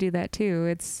else to do that too.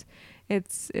 It's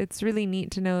really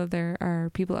neat to know there are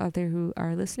people out there who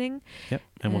are listening. Yep,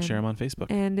 and we'll share them on Facebook.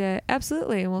 And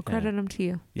absolutely, and we'll credit them to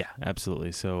you. Yeah,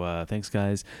 absolutely. So thanks,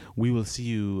 guys. We will see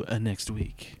you next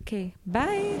week. Okay,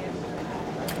 bye.